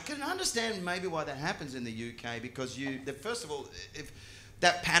 And I can understand maybe why that happens in the UK, because first of all, if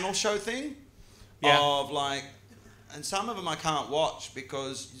that panel show thing of like, and some of them I can't watch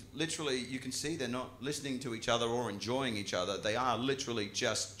because literally you can see they're not listening to each other or enjoying each other. They are literally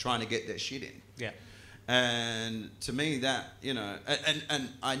just trying to get their shit in. Yeah. And to me that, and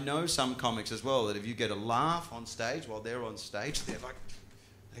I know some comics as well that if you get a laugh on stage while they're on stage, they're like,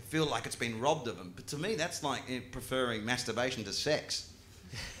 they feel like it's been robbed of them. But to me, that's like preferring masturbation to sex.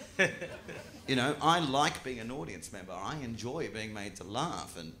 I like being an audience member. I enjoy being made to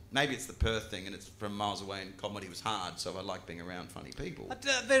laugh. And maybe it's the Perth thing and it's from miles away and comedy was hard, so I like being around funny people.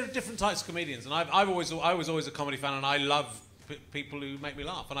 There are different types of comedians, and I was always a comedy fan, and I love people who make me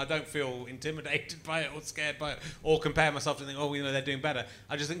laugh, and I don't feel intimidated by it or scared by it or compare myself to think, they're doing better.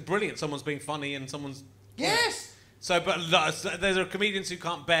 I just think brilliant. Someone's being funny and someone's... Yes! So, but there are comedians who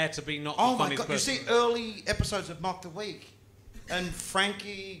can't bear to be not the funniest person. You see early episodes of Mock the Week, and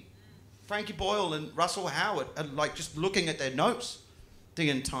Frankie Boyle and Russell Howard are like just looking at their notes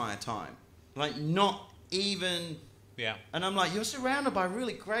the entire time, like not even. Yeah. And I'm like, you're surrounded by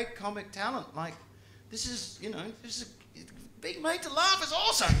really great comic talent. Like, being made to laugh is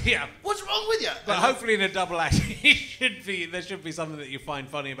awesome. Yeah. What's wrong with you? But hopefully in a double act, there should be something that you find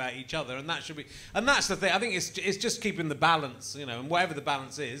funny about each other, and that's the thing. I think it's just keeping the balance, and whatever the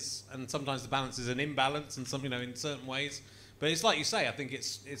balance is, and sometimes the balance is an imbalance, and some, in certain ways. But it's like you say, I think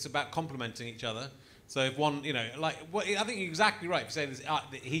it's about complementing each other. So if one, I think you're exactly right. If you say this,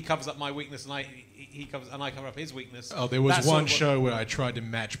 he covers up my weakness, and I cover up his weakness. Oh, there was one show where I tried to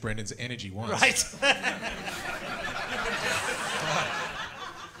match Brendon's energy once. Right.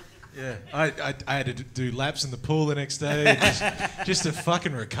 Yeah, I had to do laps in the pool the next day just to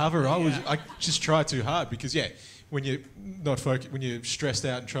fucking recover. I just tried too hard because when you're not focused, when you're stressed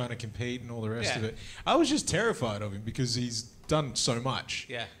out and trying to compete and all the rest of it, I was just terrified of him because he's done so much.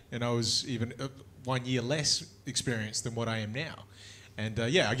 Yeah, and I was even 1 year less experienced than what I am now, and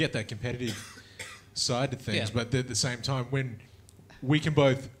I get that competitive side to things, but at the same time, when we can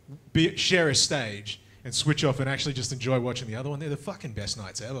both share a stage and switch off and actually just enjoy watching the other one, they're the fucking best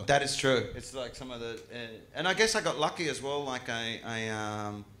nights ever. That is true. It's like some of the... and I guess I got lucky as well. Like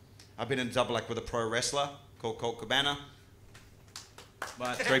I've been in a double act with a pro wrestler called Colt Cabana.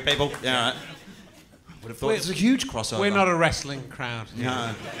 By 3 people. Yeah, right. I would have thought it's a huge crossover. We're not a wrestling crowd.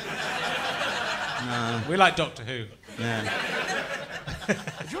 No. No. We like Doctor Who. Yeah.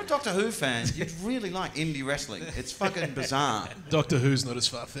 If you're a Doctor Who fan, you'd really like indie wrestling. It's fucking bizarre. Doctor Who's not as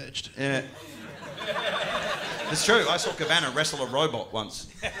far-fetched. Yeah. It's true. I saw Cabana wrestle a robot once.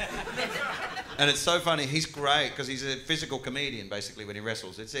 And it's so funny. He's great because he's a physical comedian, basically, when he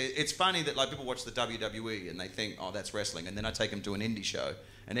wrestles. It's funny that like people watch the WWE and they think, oh, that's wrestling. And then I take them to an indie show.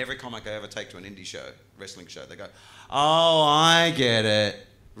 And every comic I ever take to an indie show, wrestling show, they go, oh, I get it.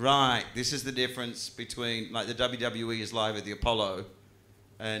 Right. This is the difference between, like, the WWE is live at the Apollo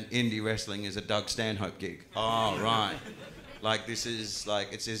and indie wrestling is a Doug Stanhope gig. Oh, right. Like, this is, like,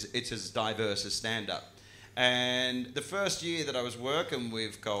 it's as diverse as stand-up. And the first year that I was working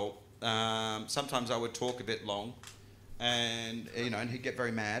with Colt, sometimes I would talk a bit long, and, and he'd get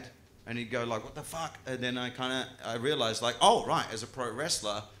very mad, and he'd go, like, what the fuck? And then I realised, like, oh, right, as a pro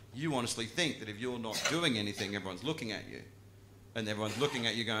wrestler, you honestly think that if you're not doing anything, everyone's looking at you. And everyone's looking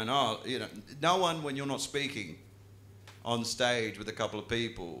at you going, oh, you know, no one, when you're not speaking on stage with a couple of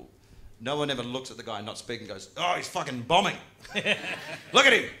people, no one ever looks at the guy not speaking and goes, oh, he's fucking bombing. Look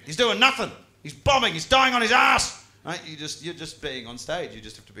at him. He's doing nothing. He's bombing. He's dying on his ass. Right? You're just being on stage. You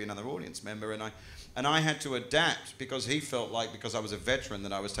just have to be another audience member. And I had to adapt because he felt like, because I was a veteran,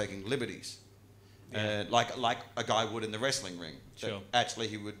 that I was taking liberties. Like a guy would in the wrestling ring. Sure. Actually,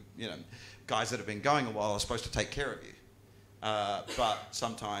 he would, you know, guys that have been going a while are supposed to take care of you. But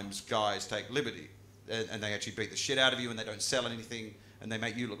sometimes guys take liberty and they actually beat the shit out of you and they don't sell anything and they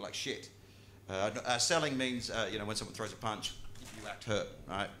make you look like shit. Selling means, you know, when someone throws a punch, you act hurt,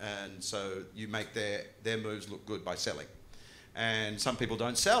 right? And so you make their moves look good by selling. And some people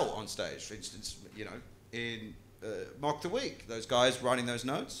don't sell on stage. For instance, you know, in Mock the Week, those guys writing those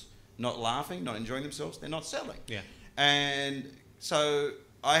notes, not laughing, not enjoying themselves, they're not selling. Yeah. And so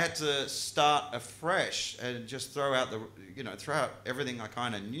I had to start afresh and just throw out everything I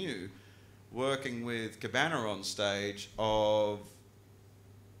kind of knew, working with Cabana on stage of,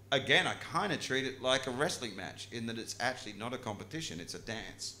 again, I kind of treat it like a wrestling match in that it's actually not a competition, it's a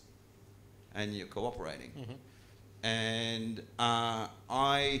dance. And you're cooperating. Mm-hmm. And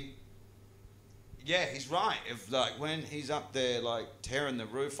yeah, he's right. If like when he's up there like tearing the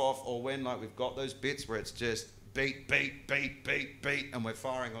roof off, or when like we've got those bits where it's just beat, beat, beat, beat, beat, and we're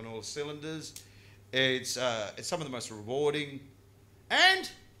firing on all cylinders, it's some of the most rewarding, and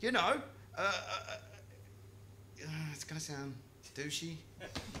you know, it's gonna sound douchey.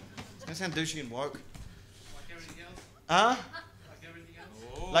 It's gonna sound douchey and woke. Like everything else? Huh? Like everything else?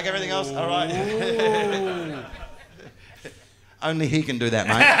 Like everything else? All right. Only he can do that,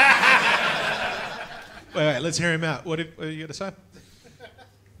 mate. Wait, let's hear him out. What are you going to say?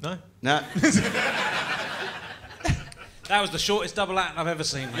 No? No. That was the shortest double act I've ever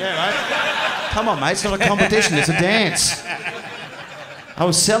seen, mate. Yeah, right? Come on, mate. It's not a competition. It's a dance. I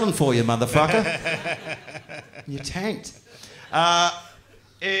was selling for you, motherfucker. You tanked.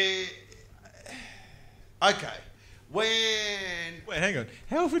 Okay. Wait, hang on.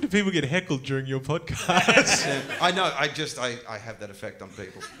 How often do people get heckled during your podcast? I know. I have that effect on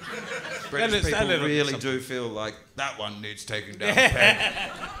people. British people really do feel like that one needs taking down a peg.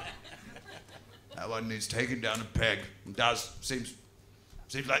 That one needs taking down a peg. It does. Seems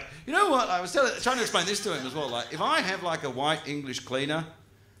like... You know what? I was trying to explain this to him as well. Like, if I have like a white English cleaner,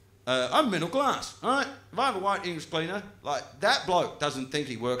 I'm middle class, all right? If I have a white English cleaner, like, that bloke doesn't think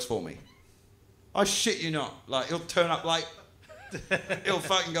he works for me. I shit you not. Like, he'll turn up like... he'll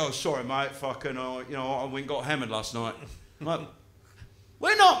fucking go, sorry, mate, fucking, you know, we got hammered last night. I'm like,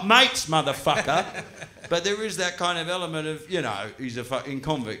 we're not mates, motherfucker. But there is that kind of element of, you know, he's a fucking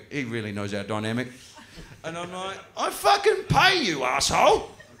convict. He really knows our dynamic. And I'm like, I fucking pay you,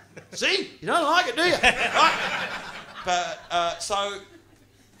 asshole. See? You don't like it, do you? Right? But, so...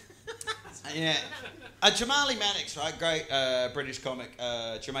 Yeah. Jamali Mannix, right, great British comic,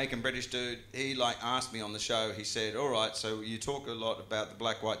 Jamaican British dude, he like asked me on the show, he said, all right, so you talk a lot about the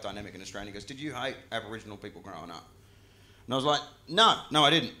black-white dynamic in Australia. He goes, did you hate Aboriginal people growing up? And I was like, no, I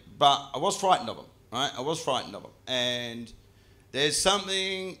didn't. But I was frightened of them, right? I was frightened of them. And there's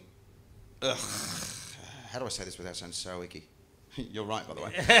something... how do I say this without sounding so icky? You're right, by the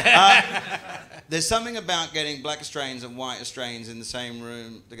way. There's something about getting black Australians and white Australians in the same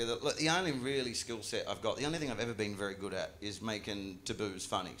room together. Look, the only really skill set I've got, the only thing I've ever been very good at is making taboos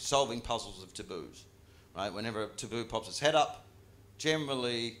funny, solving puzzles of taboos. Right? Whenever a taboo pops its head up,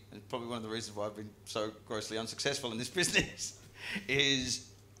 generally, and probably one of the reasons why I've been so grossly unsuccessful in this business, is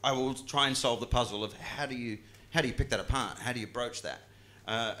I will try and solve the puzzle of how do you pick that apart? How do you broach that?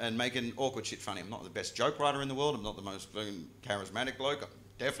 And making awkward shit funny. I'm not the best joke writer in the world. I'm not the most charismatic bloke. I'm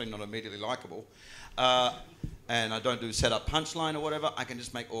definitely not immediately likeable. And I don't do set up punchline or whatever. I can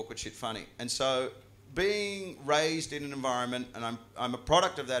just make awkward shit funny. And so being raised in an environment, and I'm a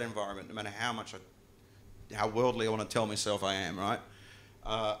product of that environment, no matter how worldly I want to tell myself I am, right?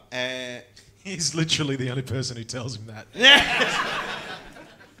 And he's literally the only person who tells him that.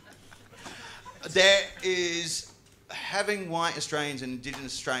 There is... having white Australians and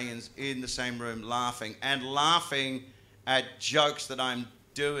indigenous Australians in the same room laughing at jokes that I'm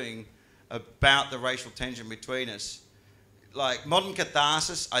doing about the racial tension between us. Like, modern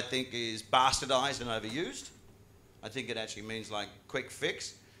catharsis, I think, is bastardised and overused. I think it actually means, like, quick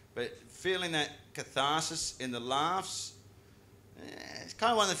fix. But feeling that catharsis in the laughs, it's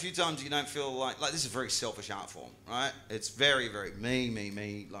kind of one of the few times you don't feel like this is a very selfish art form, right? It's very, very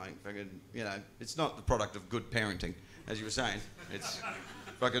me, like fucking, you know, it's not the product of good parenting, as you were saying. It's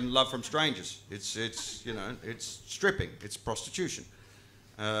fucking love from strangers. It's you know, it's stripping, it's prostitution.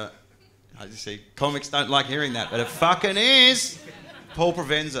 I just see comics don't like hearing that, but it fucking is. Paul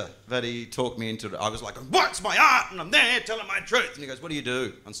Provenza, that he talked me into it. I was like, what's my art? And I'm there telling my truth. And he goes, what do you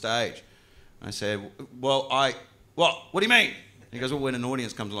do on stage? And I said, well, what do you mean? And he goes, well, when an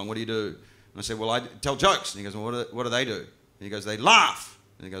audience comes along, what do you do? And I said, well, I tell jokes. And he goes, well, what do they do? And he goes, they laugh.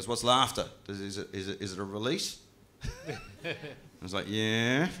 And he goes, what's laughter? Is it a release? I was like,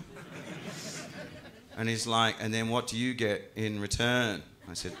 yeah. And he's like, and then what do you get in return?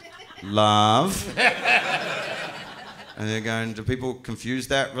 I said, love. And they're going, do people confuse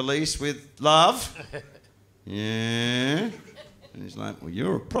that release with love? Yeah. And he's like, well,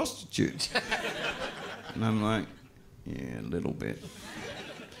 you're a prostitute. And I'm like, yeah, a little bit.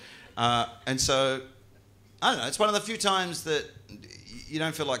 And so, I don't know, it's one of the few times that you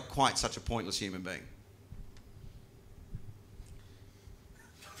don't feel like quite such a pointless human being.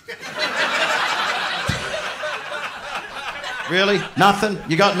 Really? Nothing?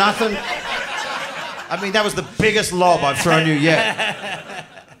 You got nothing? I mean, that was the biggest lob I've thrown you yet.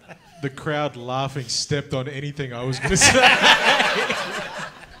 The crowd laughing stepped on anything I was going to say.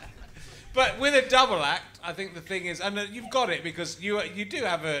 But with a double act, I think the thing is, and you've got it because you do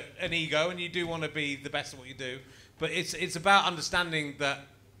have an ego and you do want to be the best at what you do. But it's about understanding that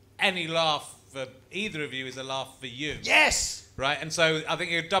any laugh for either of you is a laugh for you. Yes! Right? And so I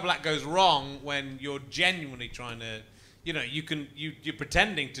think your double act goes wrong when you're genuinely trying to, you know, you're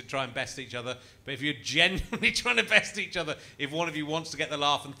pretending to try and best each other, but if you're genuinely trying to best each other, if one of you wants to get the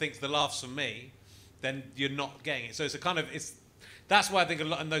laugh and thinks the laugh's for me, then you're not getting it. So it's a kind of, that's why I think a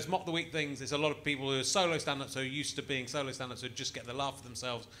lot, in those mock the week things, there's a lot of people who are solo stand-ups who are used to being solo stand-ups who just get the laugh for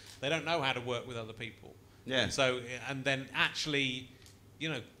themselves. They don't know how to work with other people. Yeah. And so, and then actually, you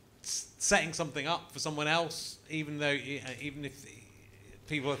know, setting something up for someone else, even if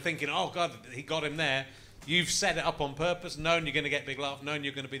people are thinking, oh God, he got him there, you've set it up on purpose, knowing you're going to get big laugh, knowing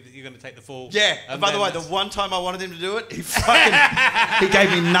you're going to take the fall. Yeah. And by the way, the one time I wanted him to do it, he gave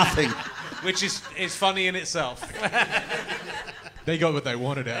me nothing. Which is funny in itself. They got what they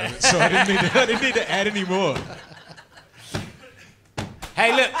wanted out of it, so I didn't need to add any more.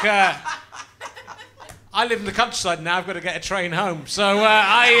 Hey, look, I live in the countryside now. I've got to get a train home, so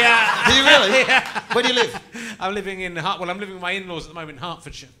I. Do you really? Yeah. Where do you live? I'm living in I'm living with my in-laws at the moment in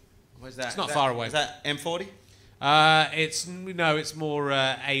Hertfordshire. Where's that? It's not far away. Is that M40? It's more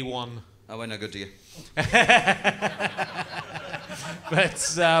A1. Oh, we're no good to you.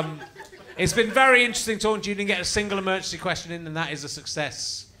 But it's been very interesting talking to you. You didn't get a single emergency question in, and that is a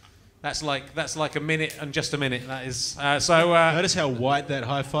success. That's like a minute and just a minute. That is Notice how white that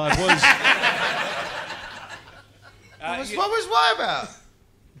high five was. What was why about?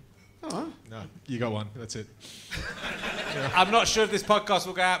 Oh. No, you got one. That's it. I'm not sure if this podcast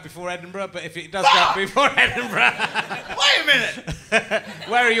will go out before Edinburgh, but if it does go out before Edinburgh... Wait a minute!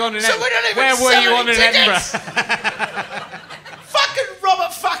 Where are you on in So we don't even Where were sell you on any in tickets? Edinburgh? Fucking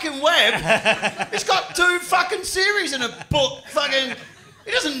Robert fucking Webb! He's got 2 fucking series in a book. Fucking...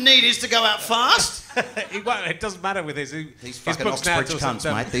 He doesn't need his to go out fast. It doesn't matter with his... These fucking Oxbridge cunts,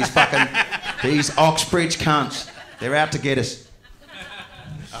 mate. These Oxbridge cunts. They're out to get us.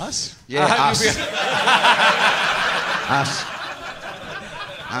 Us? Yeah, us.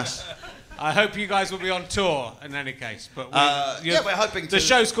 Us. I hope you guys will be on tour in any case. But we're hoping to. The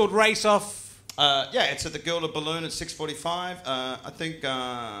show's called Race Off. Yeah, it's at the Gilda Balloon at 6:45. I think,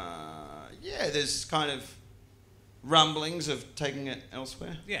 there's kind of rumblings of taking it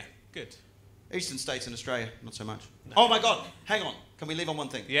elsewhere. Yeah, good. Eastern states in Australia, not so much. No. Oh my God, hang on. Can we leave on one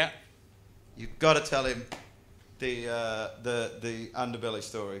thing? Yeah. You've got to tell him the underbelly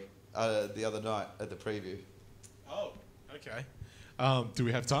story the other night at the preview. Oh, okay. Do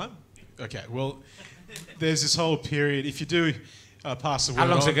we have time? Okay, well, there's this whole period. If you do pass the word on...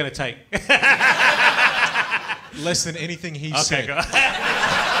 How long's it going to take? Less than anything he Okay, said. go on.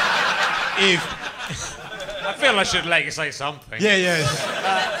 I feel I should let you say something. Yeah.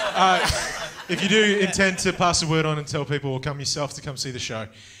 If you do intend to pass the word on and tell people or come yourself to come see the show,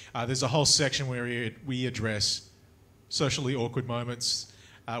 there's a whole section where we address socially awkward moments.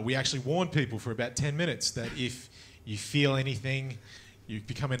 We actually warn people for about 10 minutes that if you feel anything, you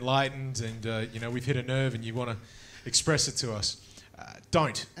become enlightened and we've hit a nerve and you want to express it to us.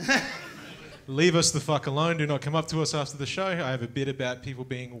 Don't. Leave us the fuck alone. Do not come up to us after the show. I have a bit about people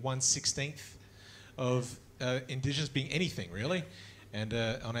being 1/16 of indigenous, being anything really. And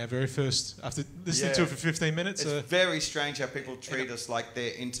on our very first, after listening to it for 15 minutes... It's very strange how people treat us like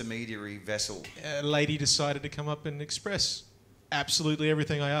their intermediary vessel. A lady decided to come up and express absolutely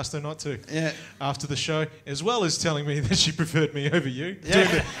everything I asked her not to Yeah. after the show, as well as telling me that she preferred me over you,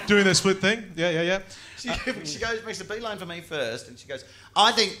 Yeah. doing the split thing. Yeah. She goes, makes a beeline for me first, and she goes,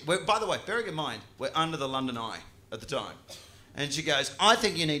 I think, by the way, bearing in mind, we're under the London Eye at the time. And she goes, I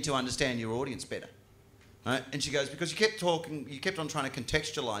think you need to understand your audience better. Right? And she goes, because you kept on trying to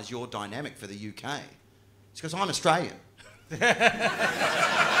contextualise your dynamic for the UK. She goes, I'm Australian.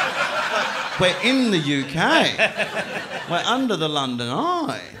 We're in the UK. We're under the London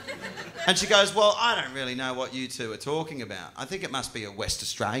Eye. And she goes, well, I don't really know what you two are talking about. I think it must be a West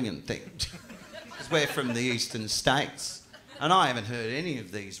Australian thing. Because we're from the eastern states. And I haven't heard any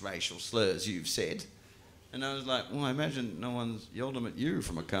of these racial slurs you've said. And I was like, well, I imagine no one's yelled them at you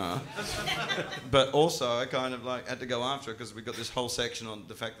from a car. But also, I kind of like had to go after it because we got this whole section on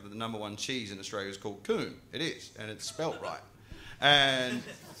the fact that the number one cheese in Australia is called coon. It is, and it's spelt right.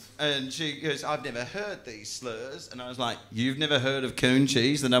 And she goes, I've never heard these slurs. And I was like, you've never heard of coon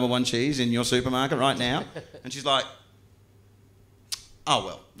cheese, the number one cheese in your supermarket right now? And she's like, oh,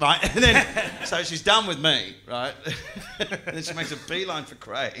 well, right. And then, so she's done with me, right? And then she makes a beeline for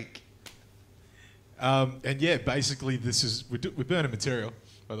Craig. And yeah, basically we're burning material,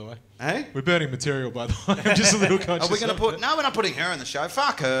 by the way. Hey? We're burning material, by the way. I'm just a little conscious. Are we going to put... No, we're not putting her in the show.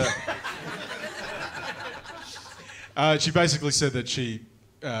 Fuck her. She basically said that she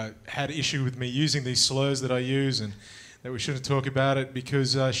had issue with me using these slurs that I use and that we shouldn't talk about it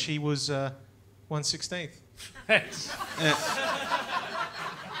because she was 1/16.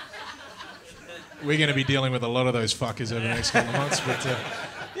 We're going to be dealing with a lot of those fuckers over the next couple of months, but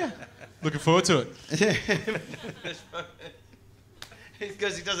yeah, looking forward to it.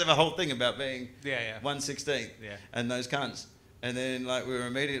 Because he does have a whole thing about being 1/16 Yeah. and those cunts. And then like we were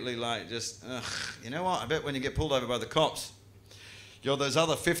immediately like just, you know what, I bet when you get pulled over by the cops, you're those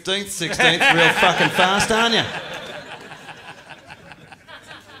other 15th, 16th real fucking fast, aren't you?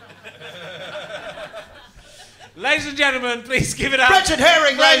 Ladies and gentlemen, please give it up. Richard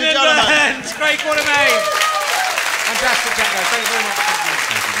Herring, ladies and Brendon gentlemen. Burns, Craig Quartermaine. Fantastic chat, guys. Thank you very much.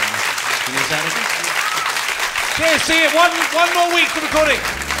 Can you say anything? Cheers. See you. One more week for recording.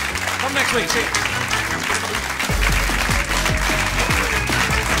 Come next week. See you.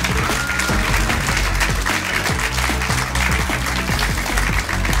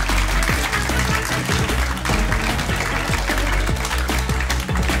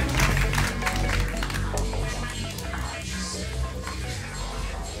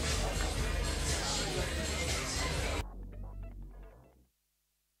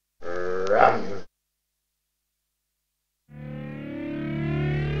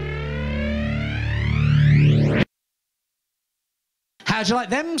 How'd you like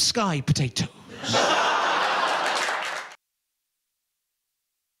them sky potatoes?